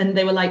 And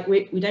they were like,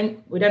 we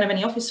don't have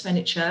any office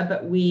furniture,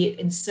 but we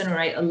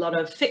incinerate a lot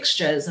of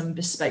fixtures and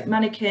bespoke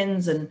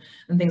mannequins and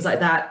things like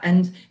that.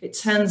 And it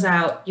turns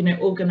out,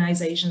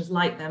 organizations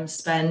like them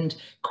spend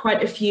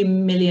quite a few $1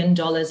 million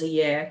a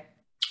year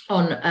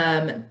on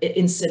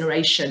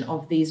incineration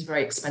of these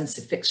very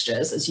expensive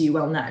fixtures, as you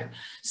well know.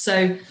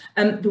 So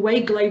the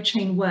way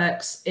GlobeChain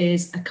works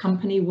is a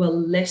company will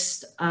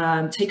list,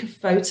 take a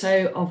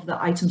photo of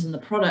the items and the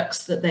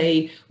products that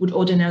they would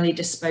ordinarily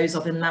dispose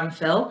of in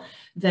landfill.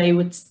 They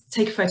would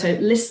take a photo,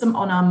 list them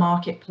on our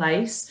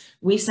marketplace.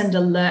 We send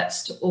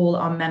alerts to all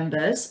our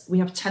members. We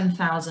have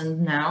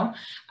 10,000 now,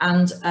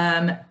 and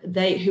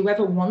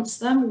whoever wants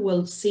them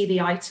will see the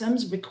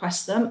items,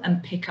 request them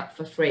and pick up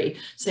for free.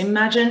 So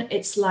imagine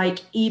it's like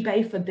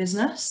eBay for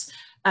business.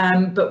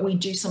 But we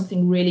do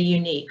something really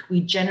unique.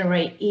 We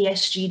generate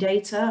ESG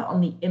data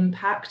on the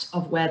impact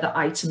of where the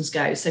items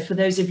go. So for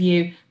those of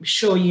you, I'm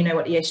sure you know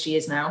what ESG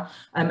is now,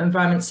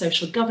 environment,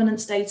 social,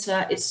 governance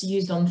data. It's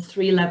used on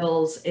 3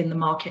 levels in the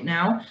market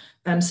now.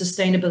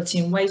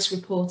 Sustainability and waste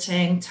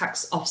reporting,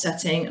 tax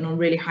offsetting, and on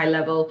really high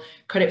level,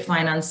 credit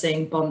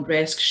financing, bond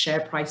risk, share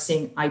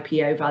pricing,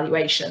 IPO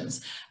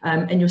valuations.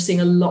 And you're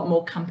seeing a lot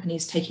more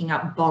companies taking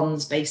out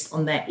bonds based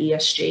on their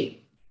ESG.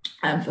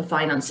 For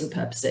financing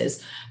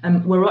purposes.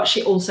 We're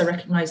actually also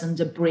recognised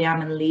under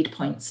BREEAM and LEED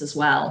points as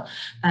well.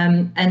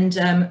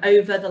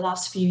 Over the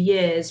last few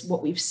years,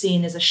 what we've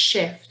seen is a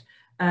shift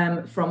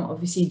from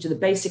obviously to the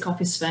basic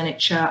office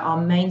furniture. Our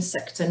main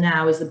sector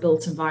now is the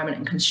built environment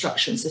and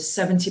construction. So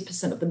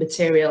 70% of the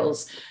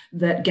materials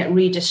that get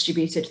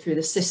redistributed through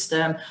the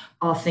system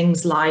are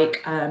things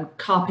like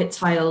carpet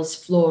tiles,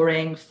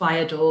 flooring,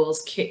 fire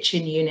doors,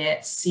 kitchen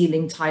units,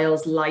 ceiling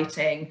tiles,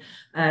 lighting.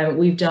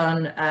 We've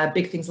done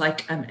big things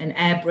like an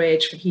air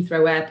bridge for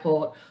Heathrow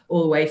Airport,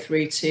 all the way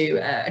through to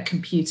a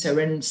computer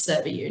and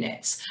server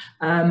units.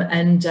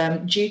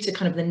 Due to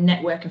kind of the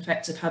network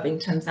effect of having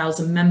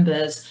 10,000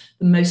 members,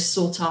 the most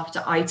sought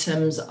after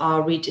items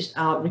are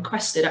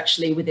requested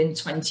actually within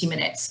 20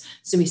 minutes.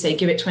 So we say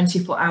give it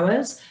 24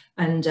 hours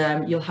and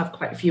you'll have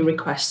quite a few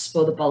requests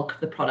for the bulk of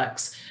the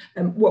products.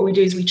 What we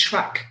do is we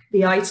track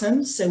the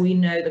items, so we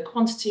know the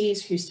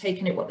quantities, who's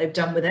taken it, what they've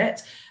done with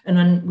it, and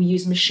then we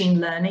use machine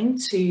learning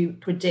to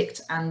predict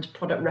and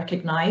product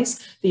recognize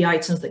the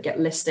items that get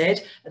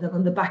listed. And then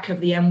on the back of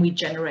the end, we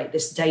generate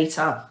this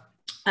data.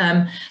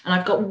 And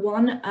I've got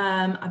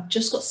I've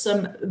just got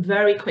some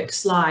very quick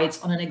slides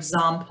on an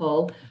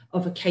example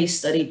of a case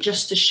study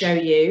just to show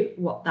you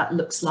what that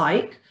looks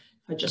like.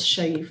 If I just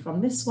show you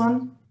from this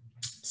one.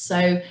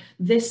 So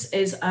this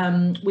is,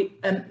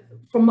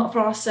 for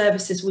our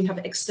services, we have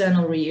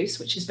external reuse,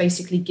 which is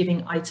basically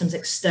giving items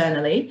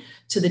externally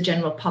to the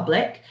general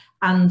public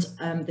and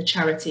the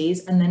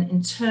charities. And then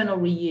internal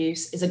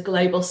reuse is a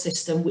global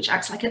system which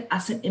acts like an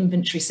asset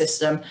inventory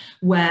system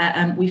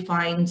where we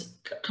find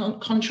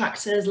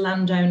contractors,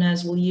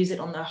 landowners will use it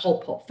on their whole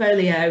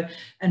portfolio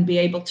and be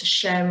able to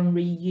share and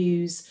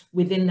reuse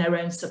within their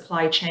own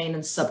supply chain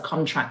and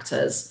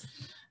subcontractors.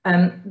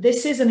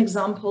 This is an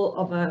example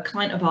of a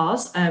client of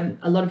ours.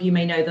 A lot of you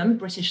may know them,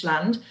 British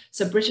Land.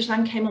 So British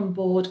Land came on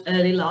board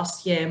early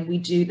last year, and we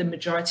do the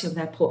majority of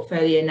their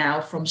portfolio now,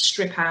 from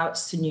strip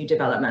outs to new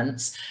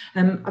developments.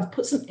 I've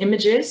put some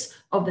images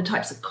of the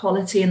types of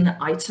quality in the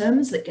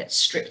items that get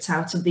stripped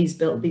out of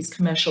these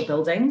commercial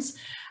buildings,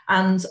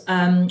 and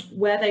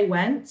where they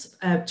went.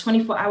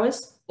 24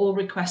 hours, all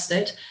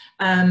requested.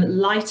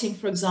 Lighting,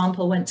 for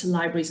example, went to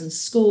libraries and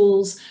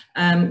schools.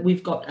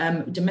 We've got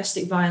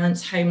domestic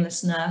violence,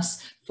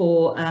 homelessness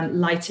for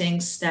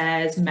lighting,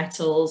 stairs,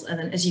 metals. And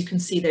then, as you can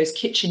see, those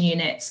kitchen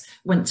units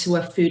went to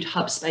a food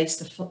hub space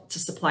to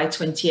supply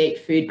 28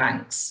 food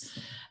banks.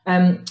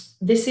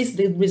 This is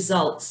the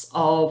results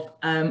of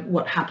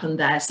what happened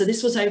there. So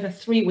this was over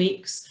 3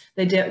 weeks.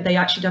 They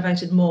actually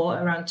diverted more,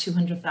 around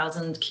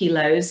 200,000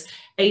 kilos.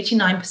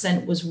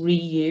 89% was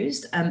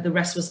reused, and the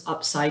rest was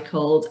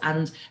upcycled,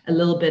 and a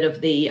little bit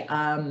of the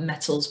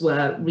metals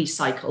were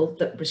recycled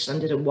that British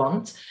Land didn't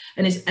want.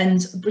 And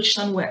British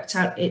Land worked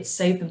out it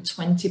saved them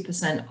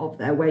 20% of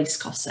their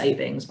waste cost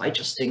savings by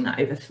just doing that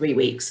over 3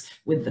 weeks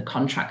with the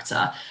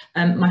contractor.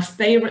 My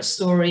favourite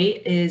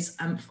story is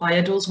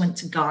fire doors went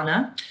to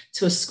Ghana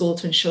to a school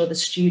to ensure the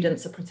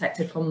students are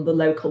protected from the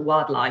local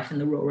wildlife in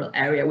the rural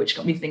area, which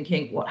got me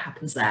thinking, what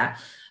happens there?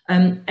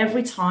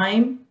 Every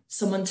time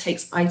someone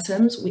takes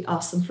items, we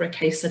ask them for a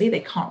case study.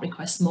 They can't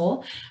request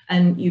more,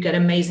 and you get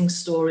amazing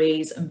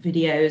stories and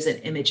videos and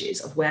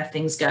images of where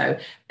things go.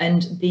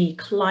 And the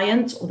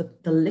client, or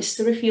the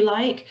lister, if you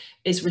like,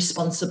 is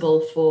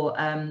responsible for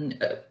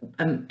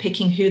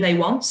picking who they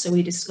want. So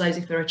we disclose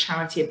if they're a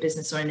charity, a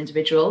business, or an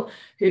individual,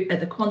 who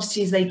the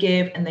quantities they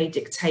give, and they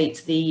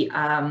dictate the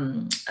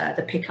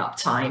pickup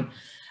time.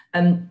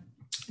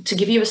 To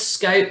give you a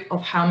scope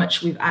of how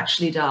much we've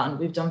actually done,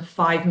 we've done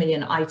 5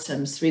 million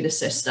items through the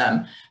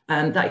system.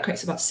 That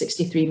equates to about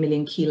 63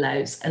 million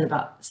kilos, and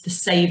about the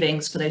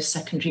savings for those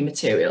secondary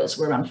materials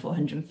were around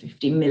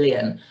 $450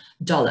 million.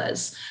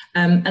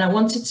 And I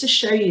wanted to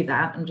show you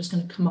that. I'm just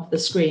going to come off the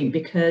screen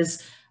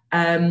because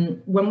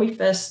when we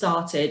first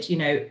started, you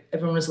know,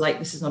 everyone was like,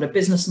 this is not a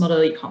business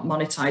model, you can't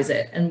monetize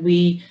it. And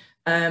we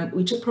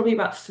took probably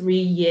about 3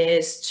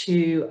 years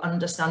to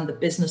understand the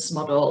business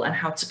model and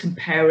how to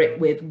compare it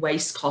with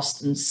waste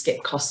costs and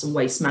skip costs and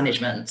waste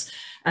management.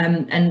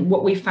 And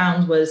what we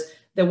found was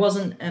there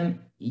wasn't,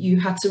 you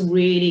had to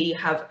really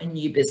have a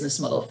new business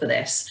model for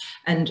this.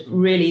 And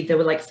really there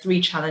were like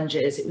 3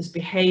 challenges. It was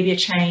behavior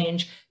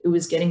change, It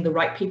was getting the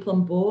right people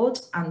on board,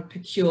 and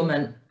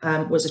procurement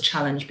was a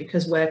challenge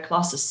because we're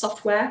classed as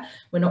software.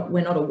 We're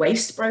not a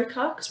waste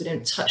broker because we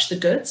don't touch the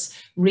goods.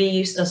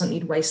 Reuse doesn't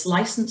need waste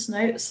license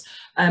notes.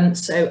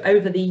 So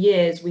over the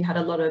years, we had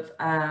a lot of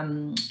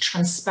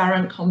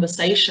transparent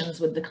conversations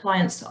with the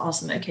clients to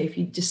ask them, okay, if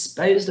you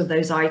disposed of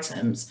those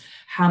items,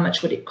 how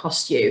much would it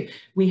cost you?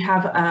 We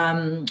have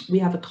a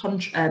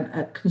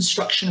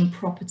construction and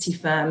property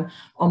firm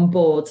on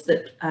board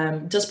that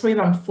does probably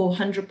around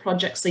 400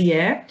 projects a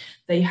year.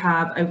 They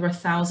have over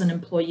 1,000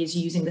 employees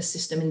using the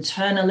system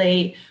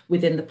internally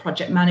within the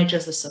project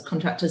managers, the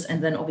subcontractors,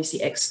 and then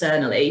obviously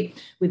externally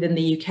within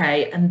the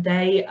UK. And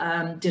they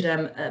did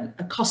a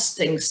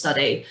costing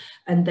study,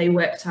 and they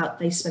worked out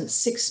they spent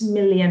 £6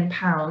 million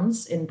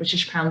in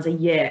British pounds a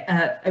year,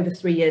 over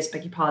 3 years,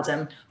 beg your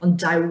pardon, on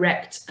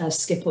direct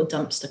skip or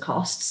dumpster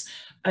costs.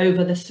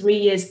 Over the 3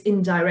 years,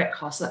 indirect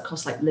costs, that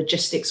costs like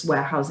logistics,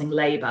 warehousing,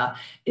 labour,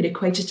 it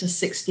equated to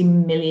 £60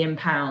 million.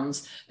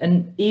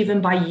 And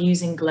even by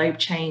using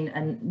GlobeChain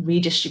and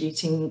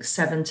redistributing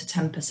 7 to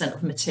 10%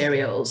 of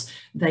materials,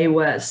 they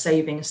were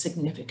saving a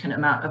significant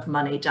amount of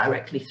money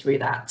directly through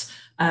that.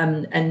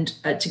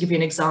 To give you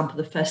an example,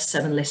 the first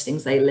 7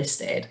 listings they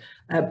listed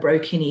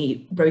broke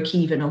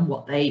even on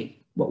what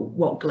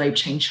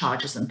GlobeChain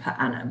charges them per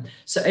annum.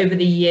 So over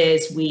the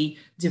years, we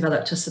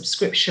developed a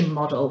subscription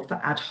model for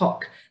ad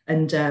hoc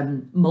and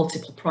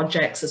multiple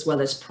projects, as well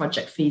as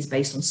project fees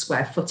based on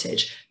square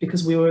footage,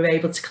 because we were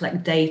able to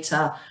collect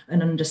data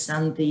and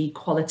understand the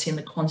quality and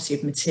the quantity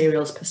of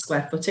materials per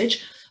square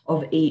footage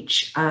of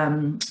each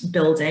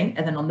building.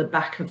 And then on the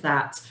back of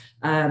that,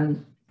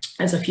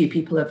 as a few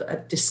people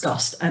have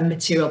discussed, a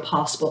material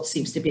passport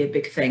seems to be a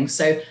big thing.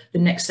 So the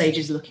next stage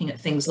is looking at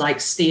things like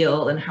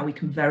steel and how we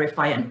can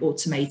verify and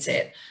automate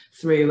it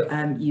through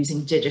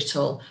using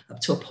digital up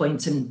to a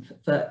point, and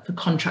for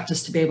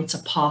contractors to be able to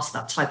pass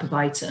that type of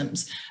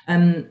items.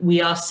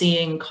 We are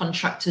seeing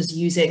contractors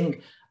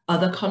using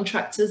other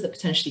contractors that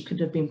potentially could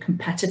have been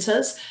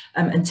competitors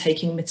and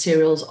taking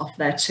materials off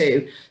there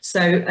too.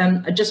 So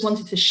I just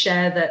wanted to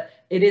share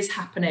that it is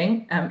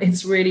happening.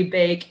 It's really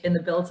big in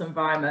the built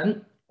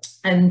environment.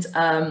 And,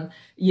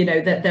 you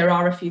know, that there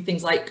are a few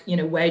things like, you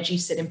know, where do you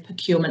sit in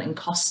procurement and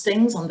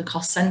costings on the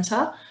cost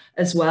center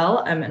as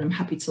well? And I'm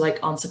happy to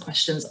like answer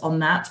questions on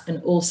that.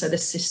 And also the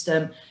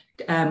system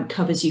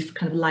covers you for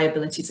kind of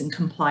liabilities and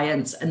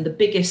compliance. And the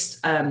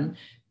biggest question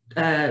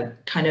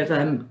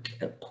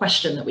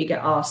that we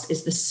get asked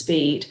is the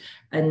speed.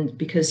 And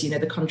because, you know,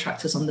 the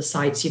contractors on the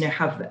sites, you know,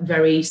 have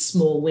very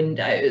small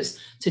windows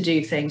to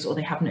do things, or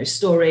they have no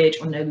storage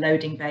or no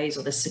loading bays,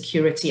 or the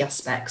security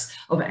aspects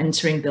of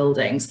entering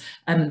buildings.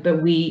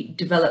 But we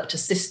developed a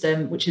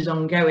system which is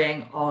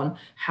ongoing on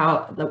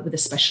how, with a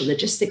special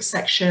logistics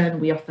section,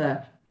 we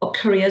offer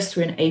couriers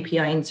through an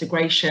API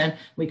integration.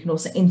 We can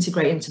also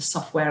integrate into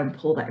software and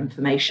pull that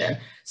information.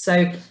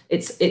 So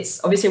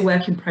it's obviously a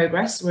work in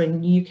progress. We're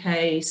in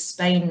UK,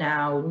 Spain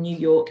now, New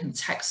York and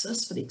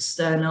Texas for the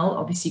external,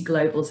 obviously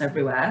globals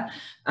everywhere.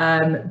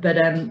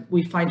 But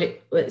we find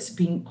it's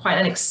been quite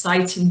an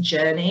exciting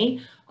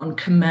journey on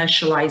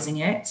commercializing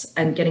it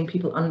and getting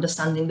people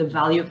understanding the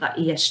value of that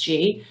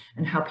ESG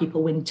and how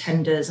people win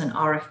tenders and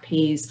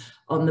RFPs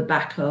on the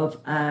back of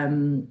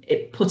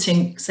it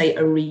putting, say,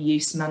 a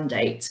reuse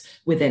mandate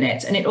within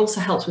it. And it also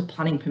helps with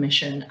planning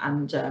permission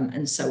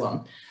and so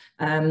on.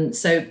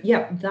 So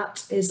yeah,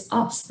 that is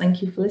us.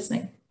 Thank you for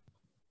listening.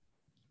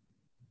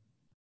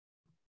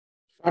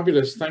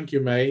 Fabulous. Thank you,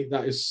 May.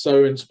 That is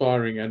so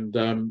inspiring, and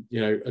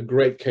you know, a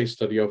great case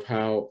study of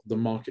how the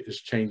market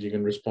is changing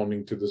and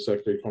responding to the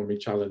circular economy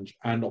challenge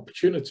and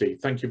opportunity.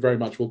 Thank you very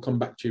much. We'll come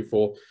back to you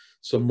for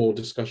some more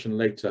discussion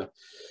later.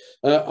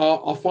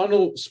 Our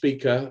final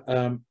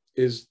speaker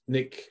is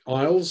Nick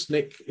Iles.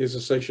 Nick is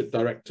Associate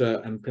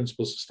Director and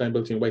Principal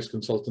Sustainability and Waste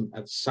Consultant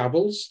at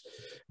Savills.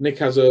 Nick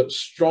has a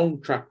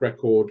strong track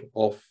record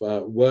of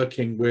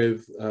working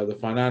with the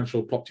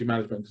financial, property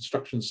management and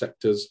construction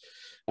sectors,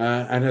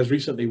 and has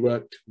recently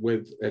worked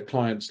with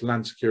clients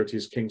Land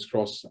Securities, King's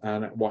Cross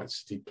and at White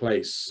City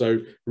Place. So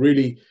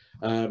really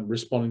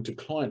responding to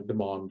client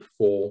demand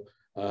for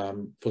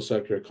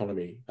circular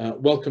economy.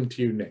 Welcome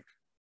to you, Nick.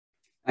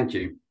 Thank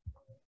you.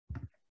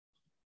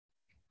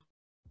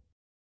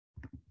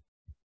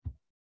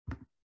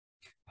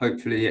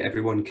 Hopefully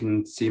everyone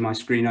can see my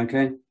screen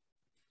okay.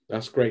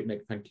 That's great,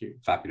 Nick. Thank you.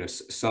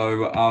 Fabulous.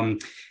 So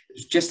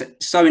it's just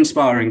so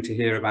inspiring to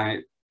hear about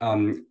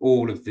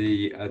all of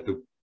the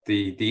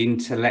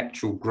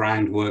intellectual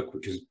groundwork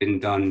which has been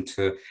done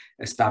to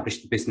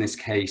establish the business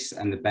case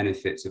and the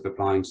benefits of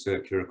applying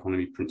circular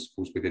economy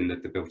principles within the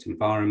built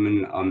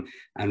environment,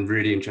 and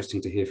really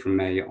interesting to hear from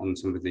May on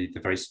some of the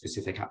very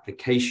specific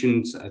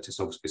applications to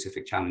solve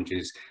specific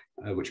challenges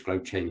which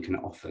GlobeChain can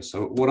offer.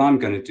 So what I'm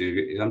going to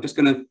do is I'm just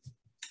going to,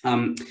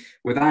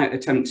 without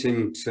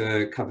attempting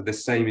to cover the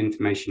same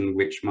information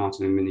which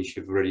Martin and Manish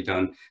have already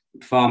done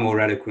far more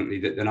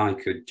eloquently than I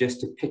could, just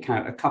to pick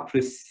out a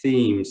couple of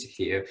themes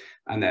here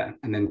and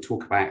then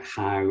talk about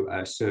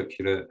how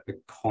circular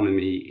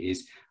economy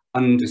is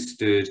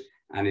understood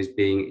and is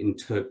being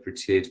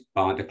interpreted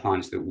by the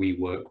clients that we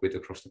work with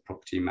across the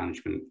property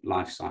management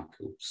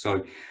lifecycle.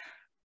 So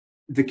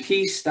the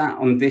key stat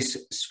on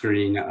this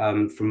screen,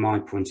 from my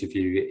point of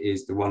view,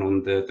 is the one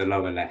on the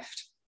lower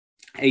left.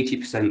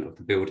 80% of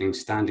the buildings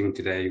standing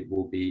today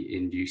will be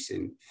in use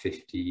in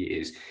 50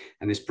 years.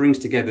 And this brings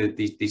together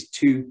these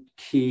two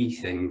key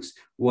things.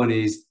 One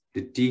is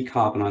the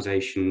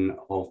decarbonisation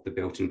of the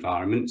built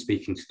environment,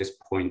 speaking to this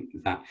point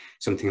that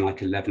something like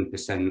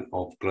 11%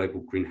 of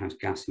global greenhouse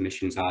gas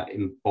emissions are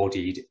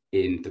embodied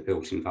in the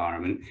built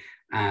environment,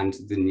 and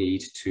the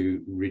need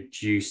to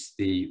reduce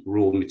the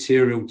raw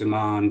material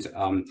demand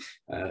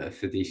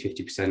for the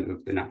 50%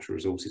 of the natural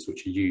resources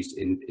which are used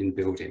in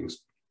buildings.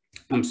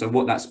 So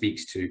what that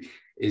speaks to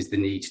is the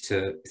need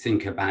to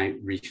think about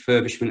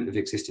refurbishment of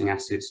existing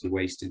assets and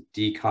ways to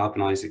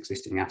decarbonise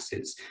existing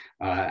assets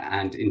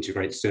and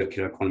integrate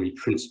circular economy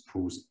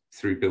principles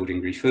through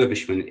building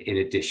refurbishment in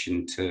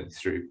addition to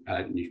through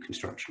new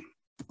construction.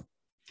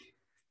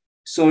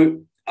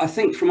 So I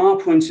think from our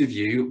point of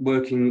view,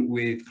 working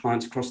with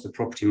clients across the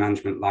property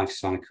management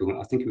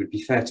lifecycle, I think it would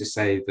be fair to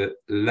say that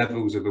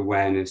levels of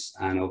awareness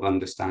and of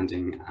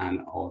understanding and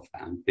of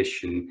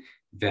ambition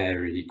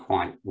vary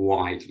quite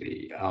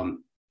widely.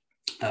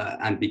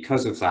 And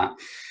because of that,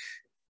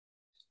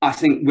 I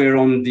think we're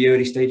on the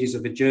early stages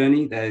of a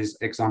journey. There's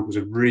examples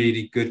of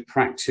really good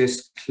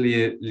practice,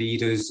 clear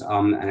leaders,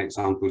 and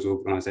examples of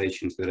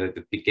organisations that are at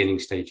the beginning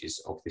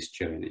stages of this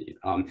journey.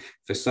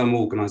 For some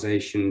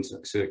organisations,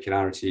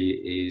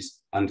 circularity is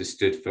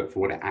understood for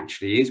what it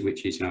actually is,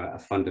 which is, a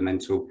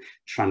fundamental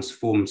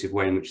transformative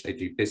way in which they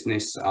do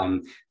business.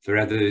 For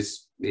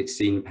others, it's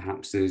seen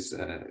perhaps as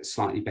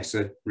slightly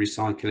better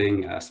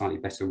recycling, slightly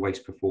better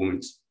waste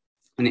performance.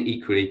 And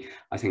equally,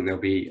 I think there'll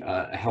be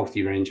a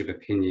healthy range of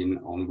opinion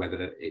on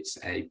whether it's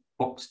a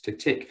box to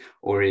tick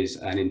or is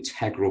an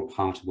integral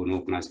part of an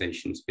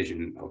organisation's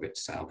vision of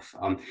itself.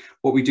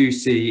 What we do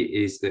see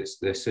is that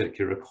the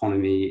circular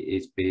economy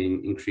is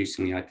being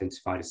increasingly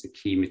identified as a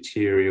key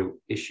material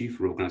issue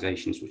for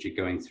organisations which are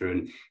going through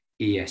an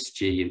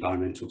ESG,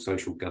 environmental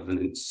social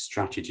governance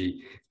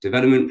strategy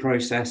development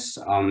process,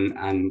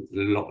 and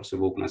lots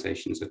of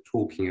organisations are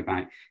talking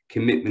about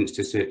commitments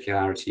to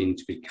circularity and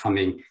to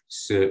becoming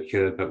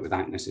circular, but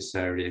without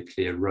necessarily a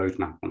clear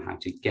roadmap on how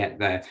to get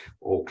there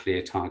or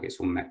clear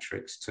targets or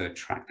metrics to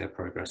track their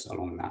progress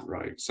along that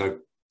road. So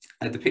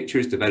the picture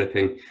is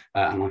developing,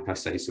 and like I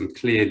say, some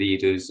clear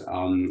leaders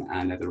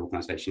and other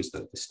organisations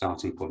that are the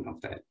starting point of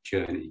their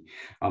journey.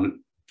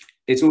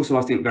 It's also,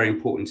 I think, very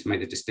important to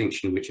make the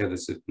distinction, which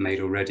others have made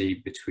already,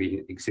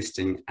 between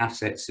existing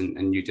assets and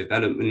new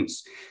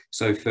developments.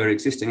 So for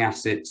existing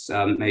assets,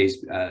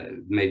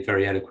 made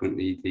very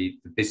eloquently the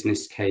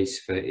business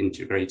case for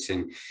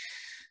integrating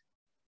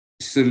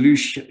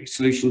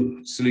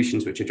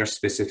solutions which address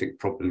specific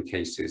problem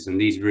cases,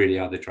 and these really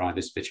are the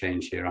drivers for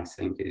change here, I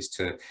think, is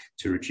to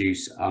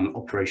reduce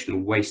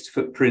operational waste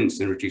footprints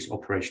and reduce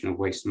operational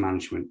waste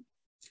management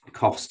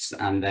costs.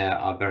 And there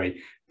are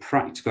very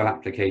practical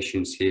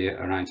applications here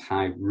around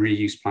how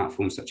reuse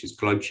platforms such as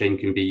GlobeChain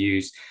can be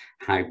used,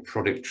 how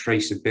product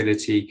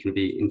traceability can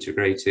be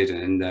integrated,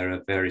 and there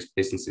are various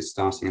businesses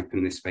starting up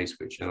in this space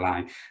which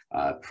allow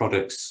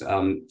products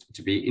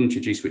to be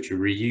introduced which are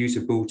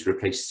reusable, to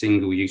replace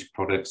single-use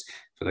products,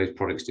 for those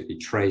products to be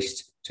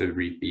traced, to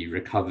be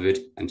recovered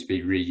and to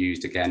be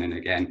reused again and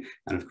again.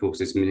 And of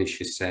course, as Manish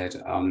has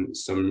said,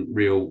 some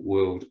real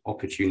world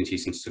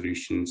opportunities and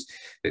solutions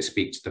that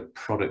speak to the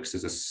products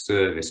as a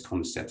service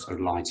concepts of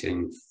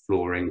lighting,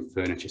 flooring,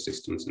 furniture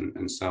systems,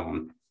 and so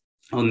on.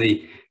 On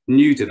the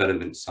new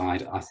development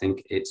side, I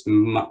think it's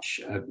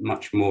much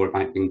more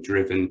about being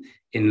driven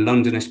in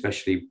London,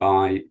 especially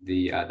by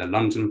the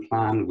London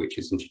plan, which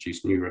has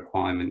introduced new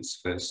requirements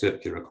for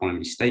circular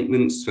economy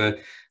statements for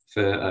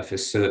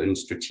certain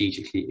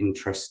strategically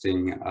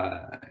interesting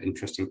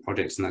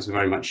projects, and that's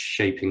very much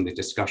shaping the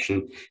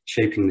discussion,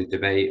 shaping the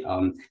debate.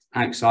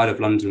 Outside of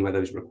London, where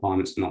those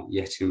requirements are not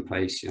yet in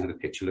place, the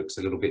picture looks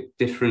a little bit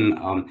different,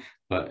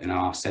 but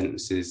our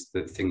sense is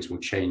that things will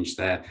change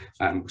there,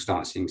 and we'll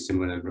start seeing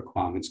similar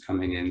requirements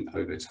coming in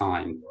over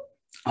time.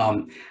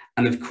 And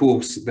of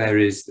course, there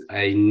is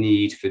a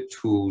need for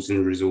tools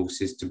and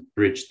resources to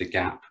bridge the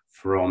gap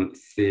from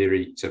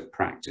theory to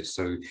practice.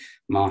 So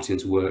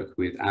Martin's work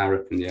with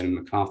Arup and the Ellen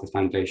MacArthur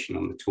Foundation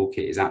on the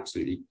toolkit is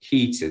absolutely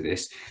key to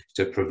this,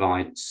 to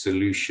provide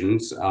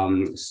solutions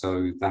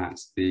so that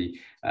the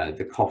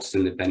costs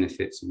and the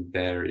benefits of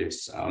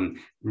various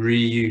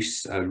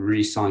reuse,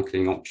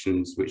 recycling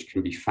options which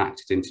can be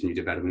factored into new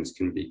developments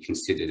can be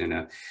considered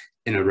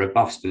in a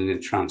robust and in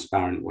a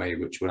transparent way,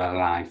 which will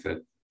allow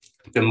for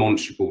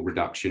demonstrable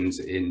reductions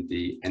in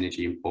the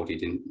energy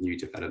embodied in new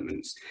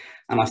developments.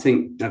 And I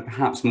think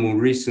perhaps more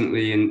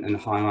recently, and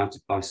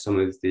highlighted by some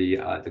of the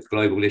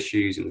global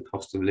issues and the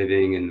cost of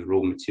living and the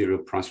raw material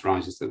price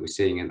rises that we're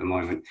seeing at the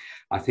moment,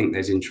 I think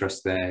there's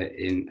interest there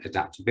in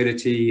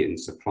adaptability and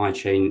supply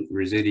chain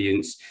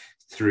resilience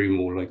through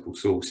more local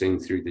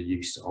sourcing, through the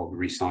use of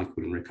recycled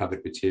and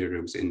recovered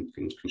materials in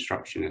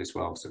construction as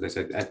well. So there's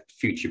a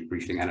future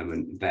proofing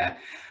element there.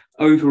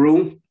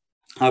 Overall,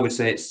 I would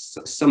say it's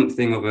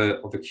something of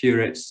a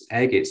curate's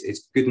egg.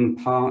 It's good in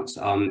parts.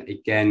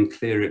 Again,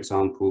 clear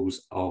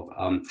examples of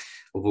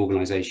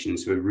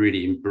organisations who are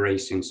really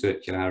embracing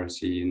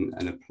circularity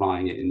and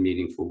applying it in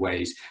meaningful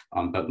ways.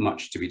 But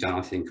much to be done,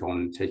 I think,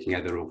 on taking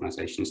other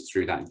organisations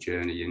through that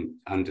journey and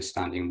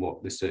understanding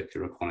what the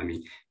circular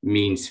economy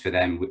means for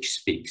them, which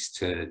speaks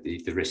to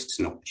the risks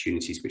and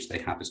opportunities which they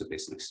have as a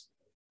business.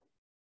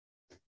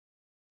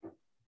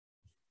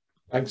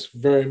 Thanks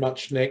very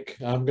much, Nick.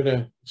 I'm going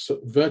to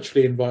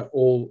virtually invite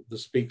all the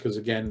speakers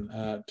again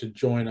to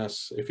join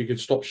us. If you could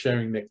stop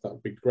sharing, Nick, that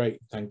would be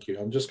great. Thank you.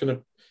 I'm just going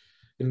to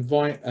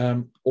invite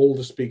all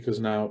the speakers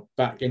now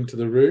back into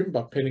the room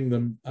by pinning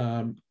them.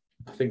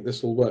 I think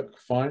this will work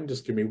fine.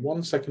 Just give me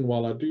 1 second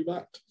while I do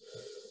that.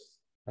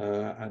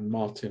 And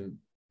Martin,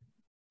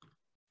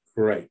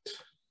 great.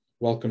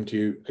 Welcome to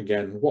you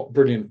again. What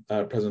brilliant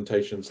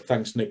presentations.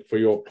 Thanks, Nick, for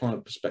your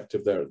client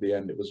perspective there at the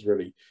end. It was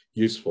really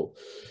useful.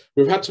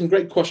 We've had some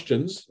great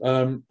questions.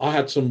 I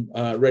had some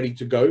ready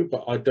to go,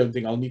 but I don't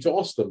think I'll need to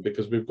ask them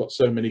because we've got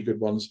so many good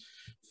ones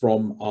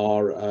from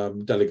our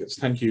delegates.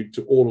 Thank you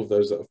to all of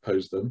those that have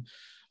posed them.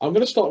 I'm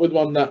going to start with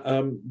one that,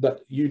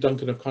 that you,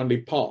 Duncan, have kindly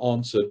part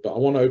answered, but I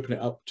want to open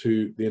it up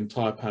to the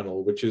entire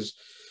panel, which is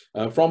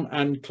from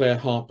Anne-Claire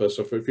Harper.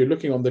 So if you're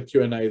looking on the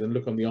Q&A, then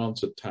look on the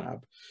Answered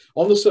tab.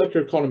 On the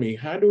circular economy,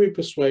 how do we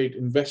persuade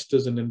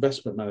investors and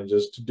investment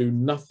managers to do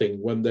nothing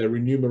when their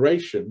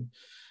remuneration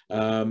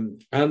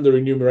and the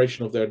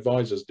remuneration of their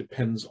advisors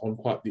depends on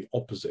quite the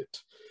opposite?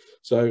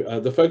 So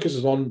the focus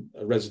is on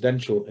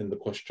residential in the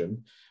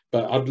question,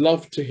 but I'd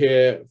love to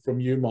hear from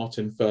you,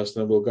 Martin, first,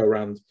 and then we'll go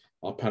around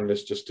our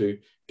panelists just to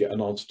get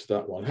an answer to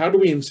that one. How do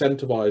we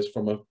incentivize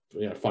from a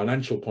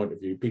financial point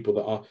of view, people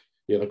that are,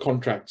 the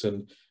contracts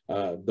and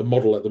the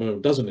model at the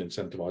moment doesn't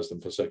incentivize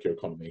them for circular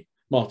economy?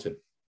 Martin.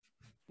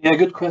 Yeah,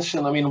 good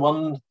question. I mean,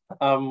 one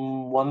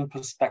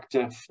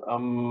perspective,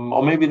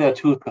 or maybe there are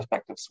two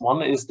perspectives.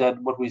 One is that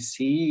what we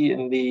see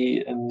in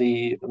the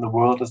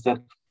world is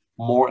that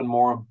more and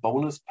more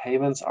bonus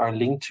payments are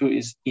linked to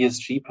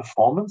ESG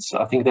performance.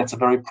 I think that's a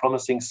very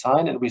promising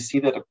sign, and we see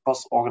that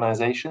across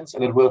organizations,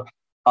 and it will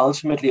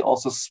ultimately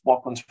also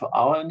swap into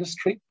our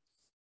industry.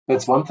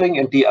 That's one thing.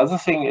 And the other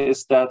thing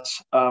is that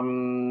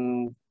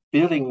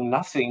building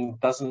nothing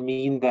doesn't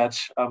mean that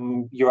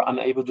you're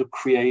unable to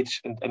create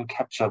and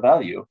capture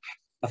value.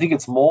 I think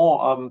it's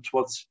more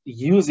towards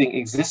using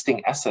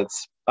existing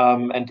assets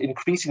and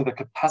increasing the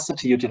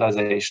capacity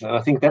utilization. And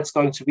I think that's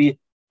going to be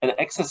an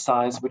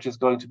exercise which is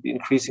going to be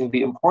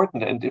increasingly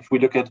important. And if we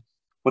look at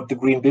what the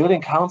Green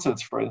Building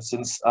Councils, for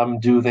instance,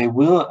 do, they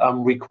will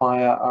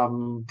require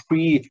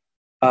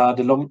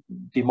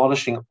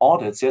demolishing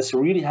audits. Yes,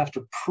 you really have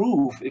to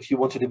prove, if you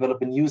want to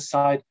develop a new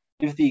site,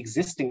 if the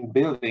existing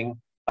building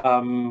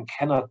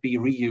cannot be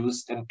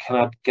reused and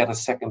cannot get a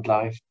second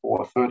life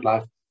or a third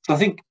life. So I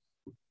think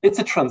it's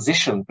a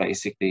transition,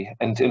 basically.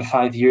 And in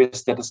 5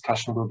 years, the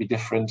discussion will be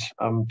different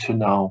to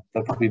now.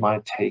 That would be my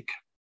take.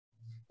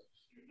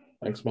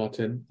 Thanks,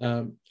 Martin.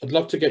 I'd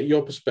love to get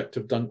your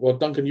perspective, Duncan. Well,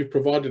 Duncan, you've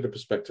provided a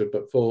perspective,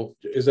 but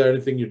is there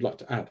anything you'd like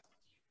to add?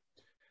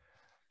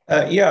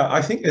 Yeah,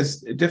 I think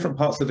there's different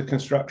parts of the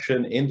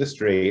construction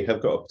industry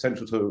have got a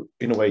potential to,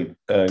 in a way,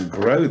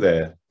 grow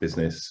their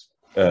business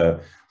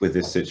with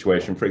this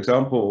situation. For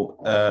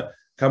example,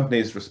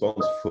 companies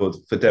responsible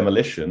for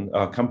demolition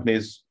are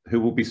companies who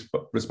will be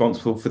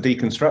responsible for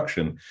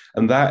deconstruction,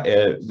 and that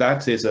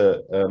is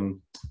a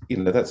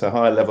that's a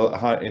higher level,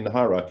 in the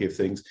hierarchy of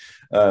things,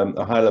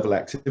 a high level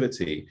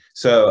activity.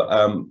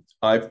 So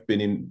I've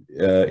been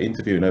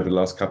interviewing over the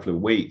last couple of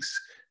weeks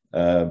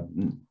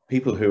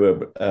people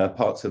who are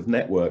parts of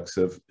networks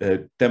of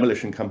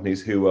demolition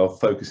companies who are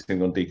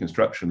focusing on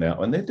deconstruction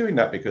now, and they're doing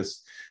that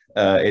because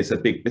it's a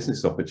big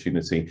business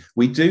opportunity.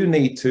 We do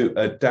need to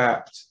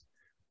adapt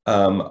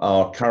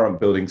our current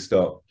building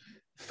stock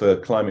for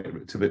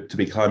climate to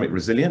be climate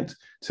resilient,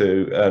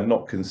 to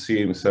not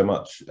consume so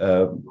much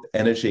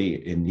energy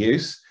in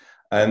use.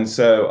 And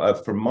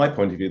so from my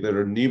point of view, there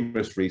are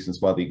numerous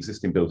reasons why the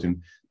existing built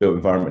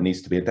environment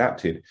needs to be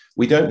adapted.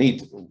 We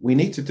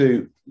need to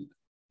do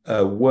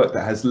work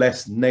that has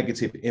less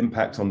negative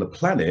impact on the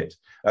planet.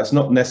 That's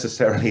not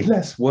necessarily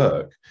less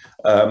work.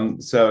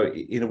 So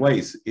in a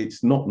way,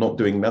 it's not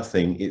doing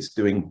nothing, it's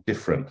doing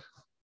different.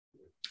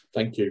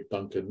 Thank you,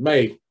 Duncan.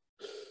 May.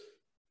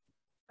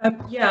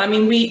 Yeah, I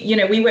mean,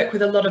 we work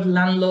with a lot of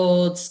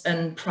landlords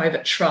and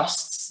private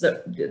trusts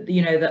that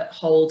that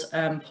hold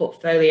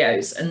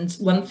portfolios, and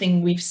one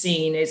thing we've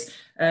seen is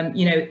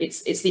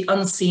it's the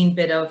unseen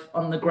bit of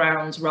on the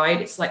ground,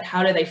 right? It's like,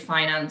 how do they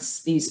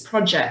finance these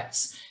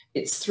projects?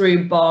 It's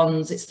through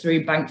bonds, it's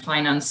through bank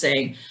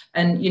financing,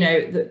 and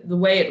the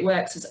way it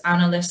works is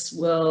analysts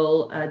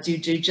will do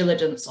due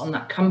diligence on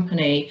that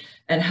company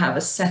and have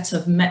a set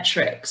of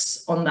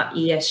metrics on that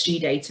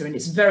ESG data, and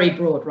it's very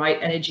broad, right?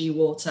 Energy,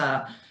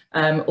 water,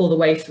 all the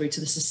way through to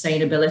the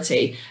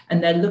sustainability,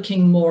 and they're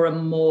looking more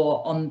and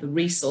more on the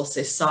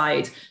resources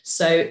side.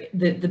 So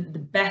the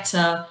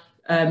better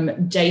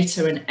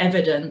data and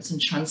evidence and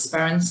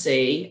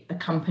transparency a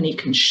company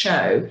can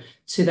show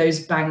to those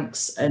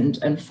banks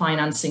and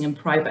financing and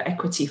private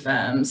equity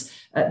firms,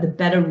 the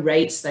better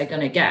rates they're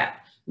going to get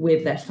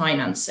with their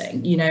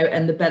financing, you know,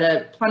 and the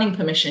better planning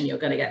permission you're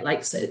going to get.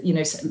 Like, so, you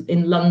know,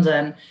 in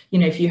London, you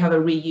know, if you have a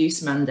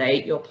reuse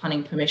mandate, your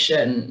planning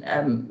permission,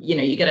 you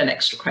know, you get an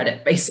extra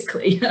credit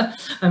basically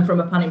from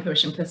a planning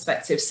permission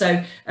perspective.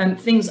 So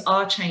things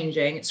are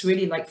changing. It's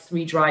really like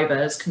three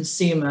drivers: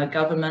 consumer,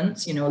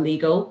 government, you know,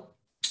 legal,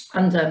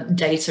 and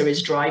data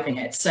is driving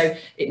it. So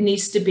it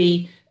needs to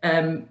be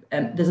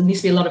there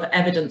needs to be a lot of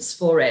evidence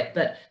for it,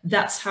 but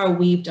that's how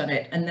we've done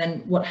it. And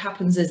then what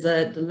happens is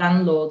the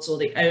landlords or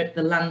the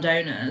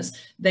landowners,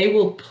 they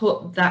will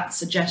put that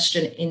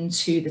suggestion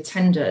into the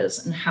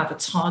tenders and have a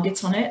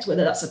target on it,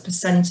 whether that's a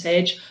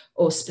percentage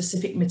or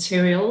specific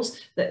materials,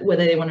 that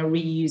whether they want to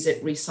reuse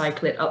it,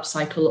 recycle it,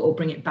 upcycle it, or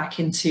bring it back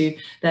into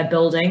their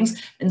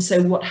buildings. And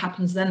so what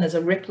happens then, there's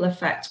a ripple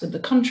effect with the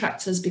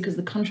contractors, because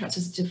the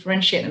contractors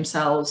differentiate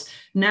themselves,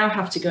 now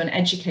have to go and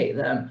educate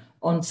them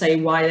on, say,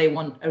 why they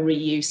want a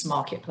reuse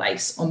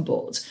marketplace on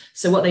board.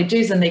 So what they do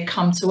is then they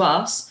come to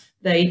us,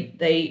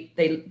 they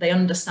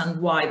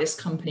understand why this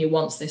company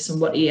wants this and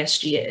what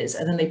ESG is,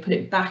 and then they put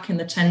it back in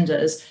the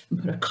tenders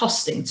and put a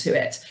costing to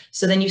it.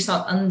 So then you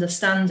start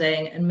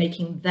understanding and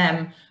making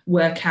them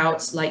work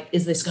out, like,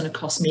 is this going to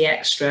cost me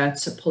extra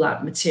to pull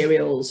out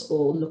materials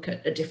or look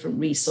at a different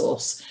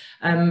resource?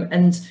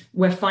 And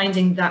we're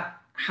finding that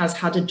has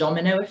had a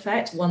domino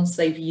effect. Once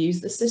they've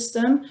used the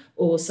system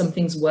or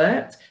something's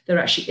worked, they're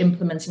actually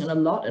implementing it a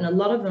lot, and a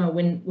lot of them are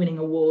winning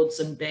awards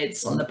and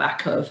bids on the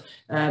back of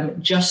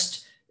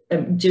just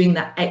doing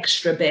that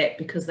extra bit,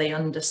 because they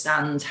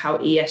understand how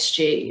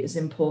ESG is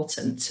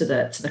important to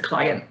the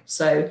client.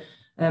 So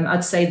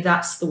I'd say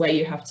that's the way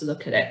you have to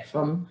look at it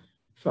from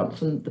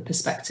the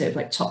perspective,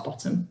 like top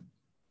bottom.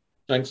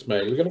 Thanks,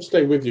 May. We're going to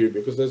stay with you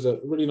because there's a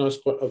really nice,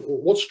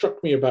 what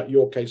struck me about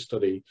your case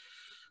study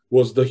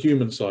was the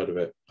human side of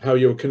it, how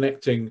you're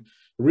connecting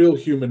real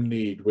human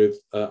need with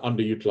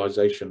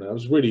underutilization. That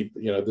was really,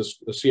 you know,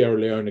 the Sierra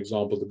Leone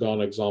example, the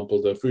Ghana example,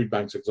 the food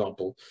banks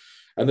example.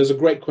 And there's a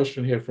great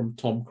question here from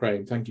Tom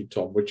Crane. Thank you,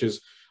 Tom, which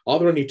is, are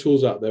there any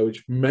tools out there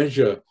which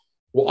measure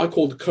what I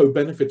call the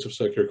co-benefits of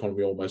circular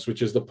economy almost,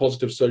 which is the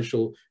positive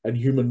social and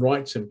human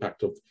rights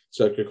impact of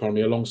circular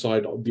economy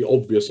alongside the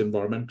obvious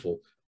environmental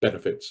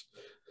benefits?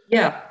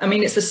 Yeah, I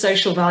mean, it's the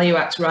social value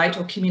act, right?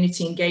 Or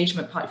community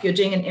engagement part. If you're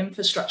doing an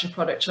infrastructure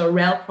project or a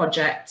rail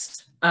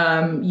project,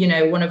 you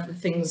know, one of the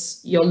things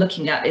you're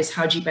looking at is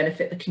how do you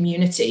benefit the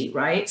community,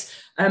 right?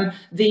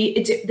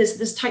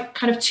 There's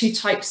kind of two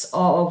types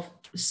of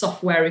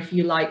software, if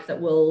you like, that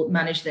will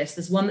manage this.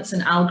 There's one that's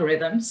an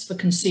algorithms for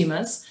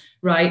consumers,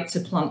 right, to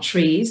plant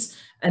trees.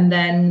 And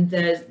then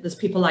there's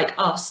people like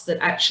us that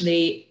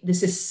actually,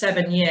 this is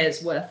 7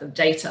 years worth of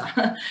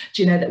data,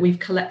 do you know, that we've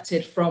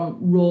collected from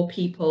raw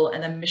people,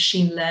 and then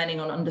machine learning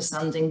on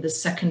understanding the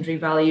secondary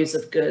values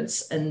of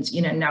goods. And,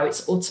 you know, now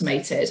it's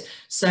automated.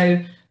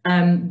 So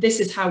this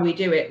is how we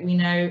do it. We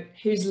know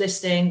who's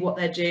listing, what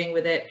they're doing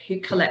with it, who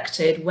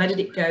collected, where did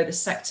it go, the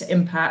sector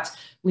impact.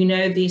 We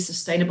know the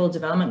sustainable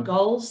development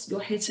goals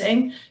you're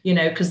hitting, you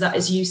know, because that,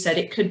 as you said,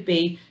 it could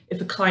be if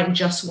a client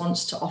just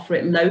wants to offer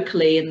it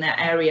locally in their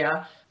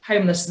area,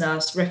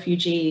 homelessness,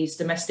 refugees,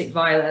 domestic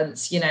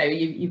violence, you know,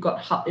 you've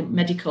got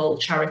medical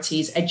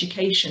charities,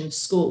 education,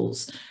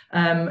 schools,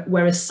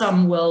 whereas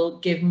some will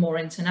give more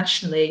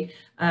internationally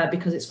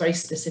because it's very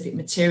specific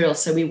material.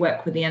 So we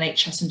work with the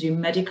NHS and do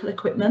medical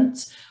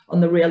equipment on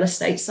the real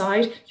estate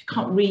side. You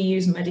can't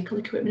reuse medical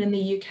equipment in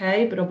the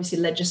UK, but obviously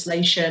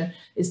legislation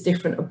is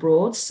different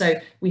abroad. So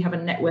we have a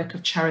network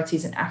of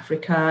charities in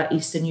Africa,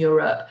 Eastern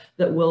Europe,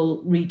 that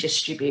will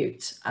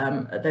redistribute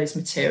those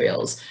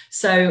materials.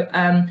 So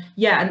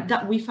yeah, and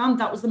that we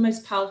found that was the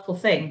most powerful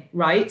thing,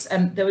 right?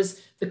 There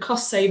was the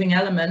cost saving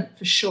element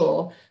for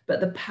sure, but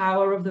the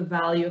power of the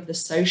value of the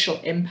social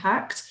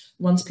impact.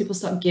 Once people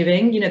start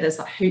giving, you know, there's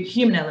that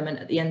human element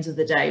at the end of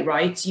the day,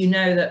 right? You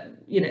know that,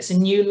 you know, it's a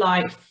new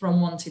life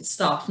from wanted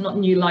stuff, not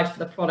new life for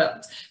the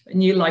product, but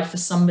new life for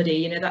somebody,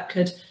 you know,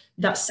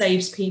 that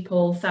saves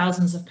people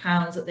thousands of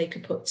pounds that they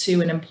could put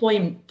to an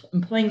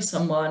employing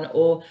someone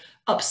or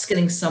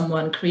upskilling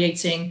someone,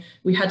 creating,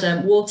 we had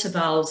water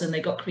valves and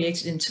they got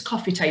created into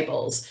coffee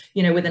tables,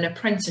 you know, with an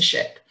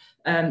apprenticeship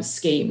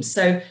scheme.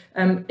 So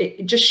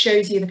it just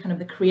shows you the kind of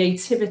the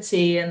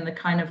creativity and the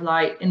kind of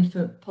like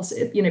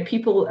positive, you know,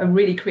 people are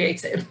really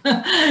creative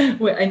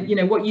and, you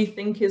know, what you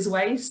think is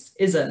waste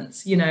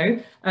isn't, you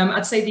know.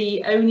 I'd say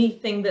the only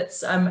thing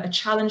that's a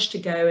challenge to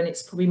go, and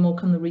it's probably more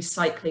kind of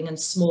recycling and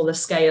smaller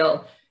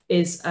scale,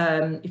 is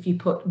if you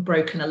put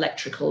broken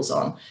electricals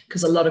on,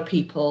 because a lot of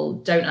people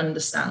don't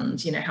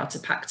understand, you know, how to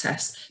pack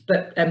test.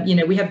 But, you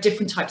know, we have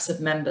different types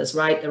of members,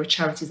 right? There are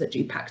charities that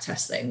do pack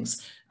test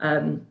things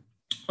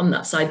on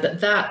that side,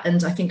 but that,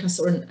 and I think I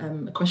saw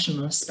a question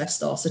on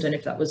asbestos, I don't know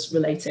if that was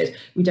related.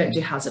 We don't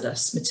do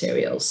hazardous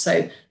materials.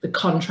 So the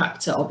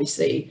contractor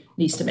obviously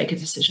needs to make a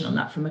decision on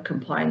that from a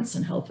compliance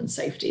and health and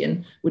safety,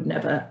 and would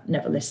never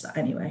list that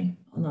anyway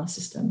on our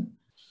system.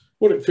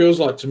 What it feels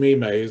like to me,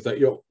 May, is that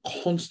you're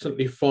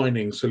constantly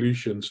finding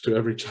solutions to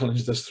every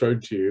challenge that's thrown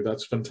to you.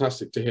 That's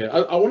fantastic to hear.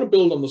 I want to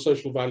build on the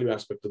social value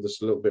aspect of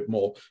this a little bit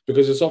more,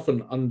 because it's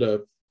often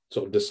under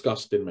sort of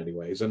discussed in many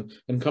ways. And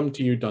come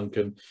to you,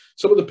 Duncan.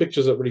 Some of the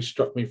pictures that really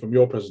struck me from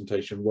your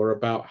presentation were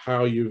about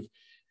how you've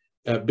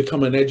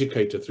become an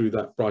educator through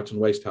that Brighton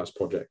Waste House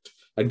project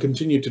and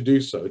continue to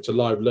do so. It's a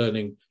live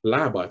learning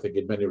lab, I think,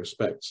 in many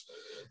respects.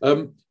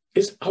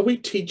 Are we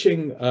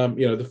teaching,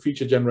 the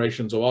future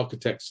generations of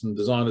architects and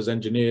designers,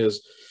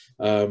 engineers,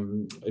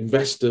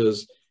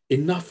 investors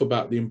enough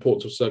about the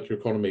importance of circular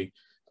economy?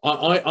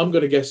 I'm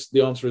going to guess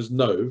the answer is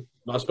no.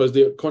 I suppose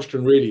the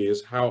question really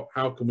is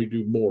how can we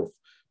do more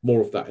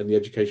of that in the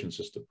education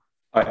system?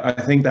 I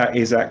think that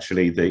is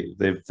actually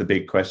the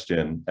big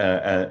question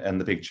and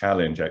the big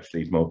challenge,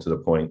 actually, more to the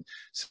point.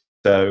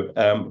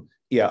 So,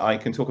 yeah, I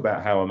can talk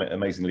about how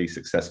amazingly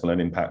successful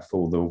and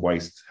impactful the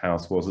Waste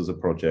House was as a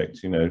project.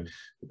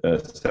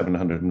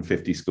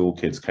 750 school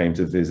kids came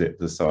to visit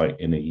the site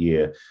in a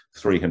year,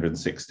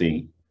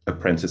 360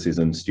 apprentices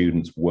and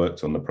students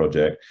worked on the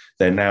project.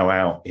 They're now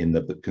out in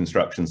the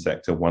construction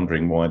sector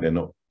wondering why they're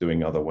not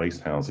doing other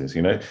waste houses,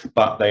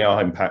 but they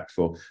are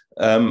impactful.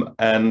 I've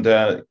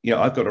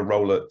got a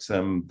role at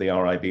the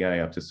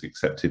RIBA. I've just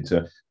accepted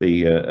to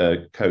be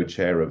a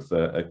co-chair of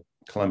a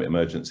Climate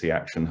Emergency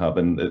Action Hub,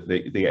 and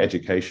the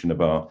education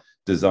of our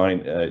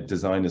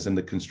designers in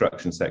the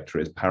construction sector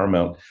is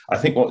paramount. I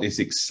think what is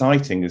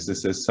exciting is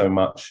there's so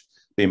much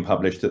being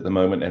published at the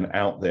moment and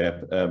out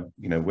there,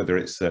 whether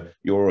it's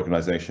your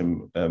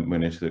organisation,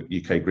 Munish, the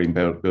UK Green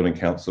Building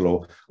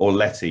Council, or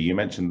Letty. You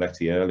mentioned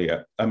Letty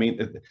earlier. I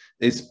mean,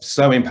 it's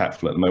so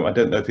impactful at the moment. I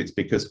don't know if it's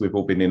because we've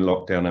all been in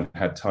lockdown and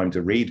had time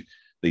to read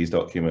these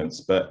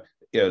documents, but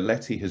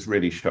Letty has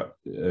really shook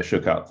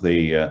up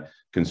the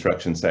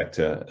construction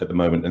sector at the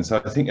moment, and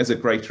so I think there's a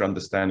greater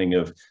understanding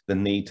of the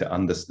need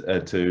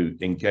to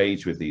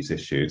engage with these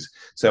issues.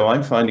 So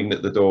I'm finding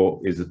that the door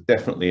is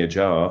definitely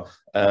ajar.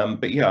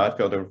 But yeah, I've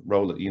got a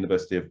role at the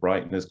University of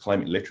Brighton as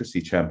climate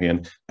literacy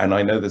champion, and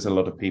I know there's a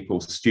lot of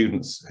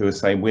students who are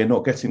saying we're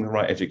not getting the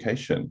right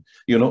education.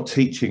 You're not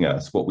teaching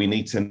us what we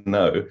need to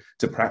know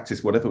to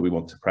practice whatever we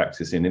want to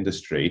practice in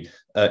industry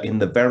in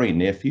the very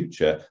near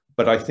future.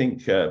 But I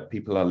think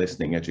people are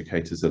listening,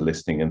 educators are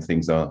listening, and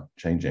things are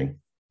changing.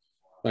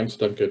 Thanks,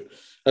 Duncan.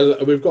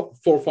 We've got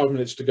 4 or 5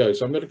 minutes to go,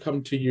 so I'm going to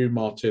come to you,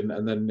 Martin,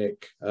 and then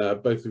Nick,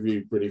 both of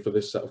you really for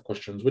this set of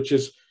questions, which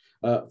is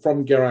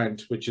from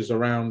Geraint, which is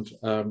around,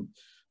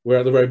 we're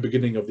at the very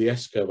beginning of the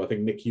S-curve. I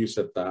think, Nick, you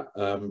said that,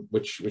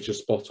 which is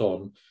spot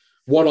on.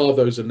 What are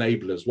those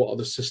enablers? What are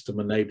the system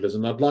enablers?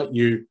 And I'd like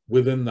you,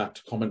 within that,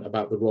 to comment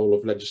about the role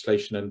of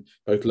legislation and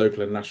both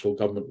local and national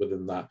government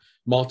within that.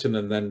 Martin,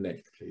 and then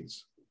Nick,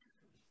 please.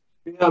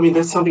 Yeah, I mean,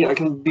 that's something I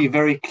can be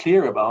very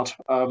clear about.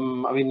 I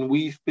mean,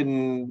 we've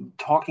been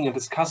talking and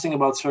discussing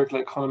about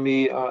circular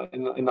economy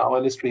in our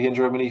industry here in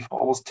Germany for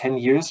almost 10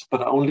 years,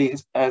 but only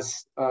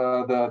as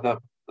the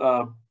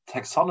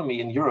taxonomy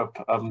in Europe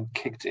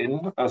kicked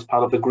in as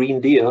part of the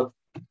Green Deal,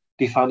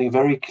 defining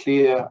very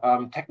clear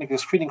technical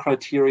screening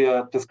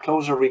criteria,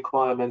 disclosure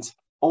requirements.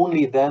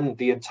 Only then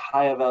the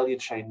entire value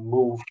chain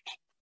moved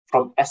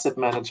from asset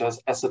managers,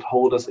 asset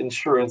holders,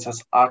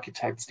 insurances,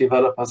 architects,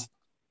 developers.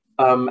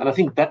 And I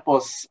think that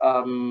was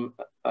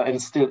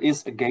and still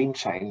is a game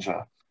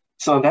changer.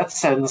 So in that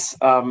sense,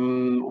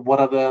 what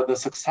are the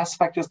success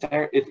factors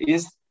there? It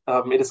is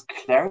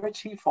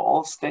clarity for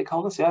all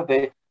stakeholders. Yeah,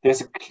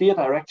 there's a clear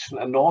direction,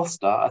 a North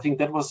Star. I think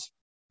that was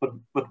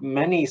what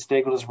many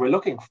stakeholders were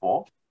looking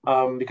for,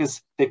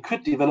 because they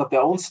could develop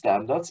their own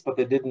standards, but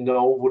they didn't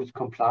know would it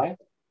comply.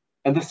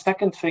 And the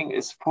second thing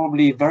is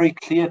probably very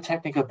clear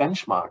technical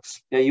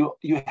benchmarks. Yeah,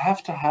 you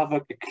have to have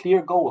a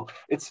clear goal.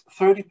 It's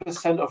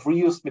 30% of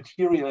reused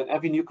material in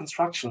every new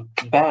construction.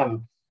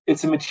 Bam!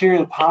 It's a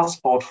material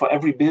passport for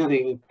every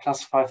building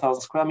plus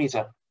 5,000 square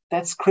meter.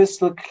 That's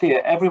crystal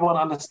clear. Everyone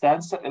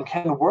understands that and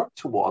can work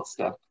towards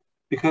that,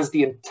 because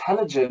the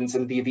intelligence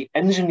and the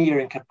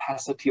engineering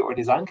capacity or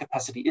design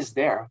capacity is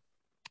there.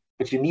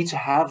 But you need to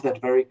have that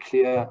very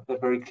clear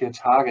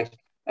target.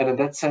 And in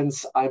that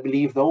sense, I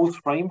believe those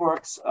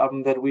frameworks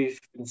that we've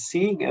been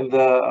seeing in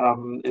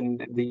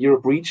the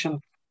Europe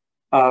region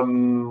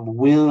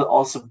will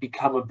also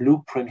become a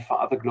blueprint for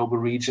other global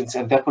regions,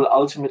 and that will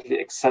ultimately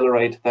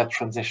accelerate that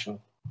transition.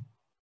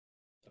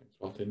 Thanks,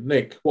 Martin.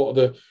 Nick,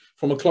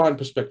 from a client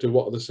perspective,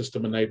 what are the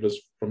system enablers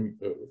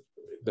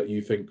that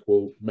you think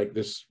will make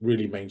this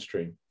really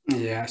mainstream?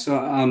 Yeah, so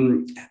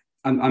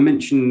I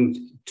mentioned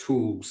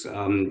tools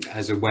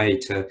as a way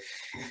to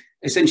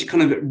essentially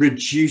kind of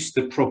reduce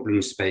the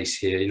problem space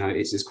here.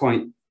 It's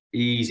quite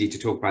easy to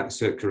talk about the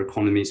circular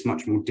economy. It's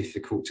much more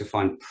difficult to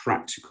find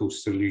practical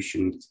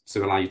solutions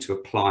to allow you to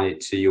apply it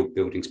to your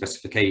building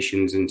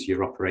specifications and to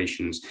your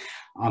operations.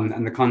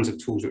 And the kinds of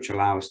tools which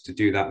allow us to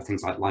do that are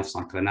things like life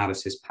cycle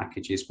analysis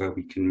packages, where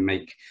we can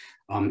make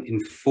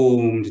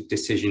informed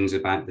decisions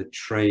about the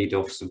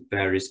trade-offs of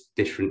various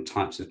different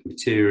types of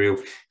material.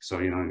 So,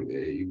 you know,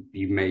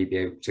 you may be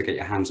able to get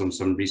your hands on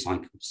some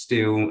recycled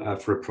steel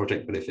for a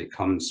project, but if it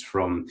comes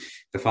from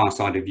the far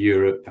side of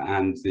Europe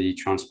and the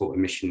transport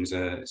emissions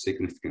are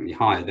significantly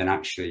higher, then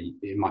actually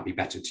it might be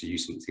better to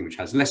use something which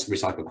has less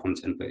recycled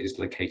content but is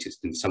located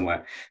in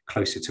somewhere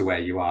closer to where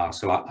you are.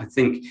 So I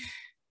think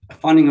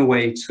finding a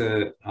way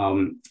to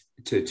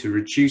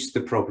reduce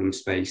the problem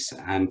space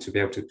and to be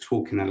able to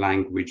talk in a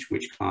language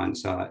which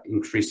clients are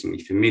increasingly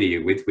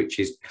familiar with, which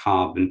is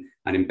carbon,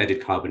 and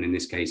embedded carbon in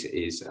this case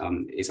is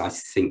I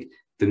think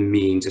the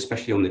means,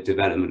 especially on the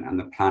development and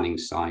the planning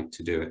side,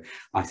 to do it.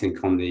 I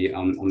think on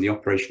the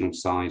operational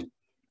side,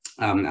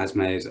 as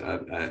Mayors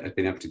have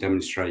been able to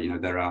demonstrate, you know,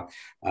 there are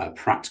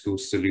practical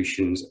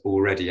solutions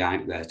already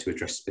out there to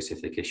address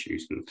specific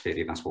issues, and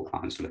clearly that's what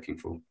clients are looking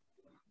for.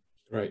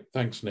 Great,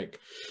 thanks, Nick.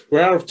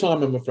 We're out of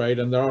time, I'm afraid,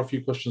 and there are a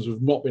few questions we've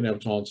not been able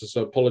to answer,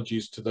 so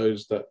apologies to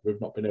those that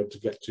we've not been able to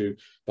get to,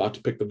 but I had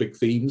to pick the big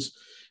themes.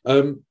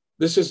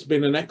 This has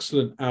been an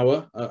excellent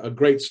hour, a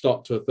great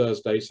start to a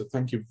Thursday, so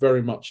thank you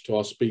very much to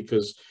our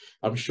speakers.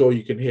 I'm sure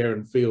you can hear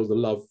and feel the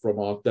love from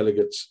our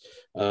delegates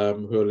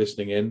who are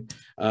listening in.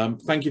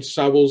 Thank you to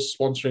Savills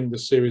sponsoring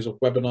this series of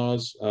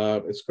webinars.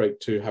 It's great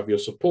to have your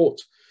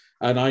support.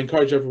 And I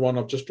encourage everyone,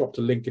 I've just dropped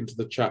a link into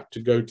the chat, to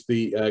go to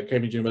the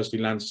Cambridge University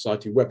Land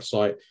Society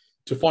website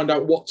to find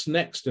out what's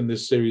next in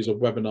this series of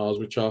webinars,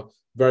 which are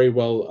very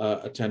well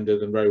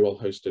attended and very well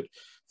hosted.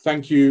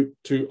 Thank you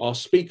to our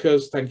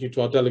speakers. Thank you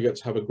to our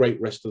delegates. Have a great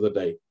rest of the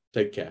day.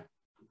 Take care.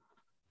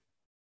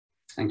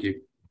 Thank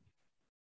you.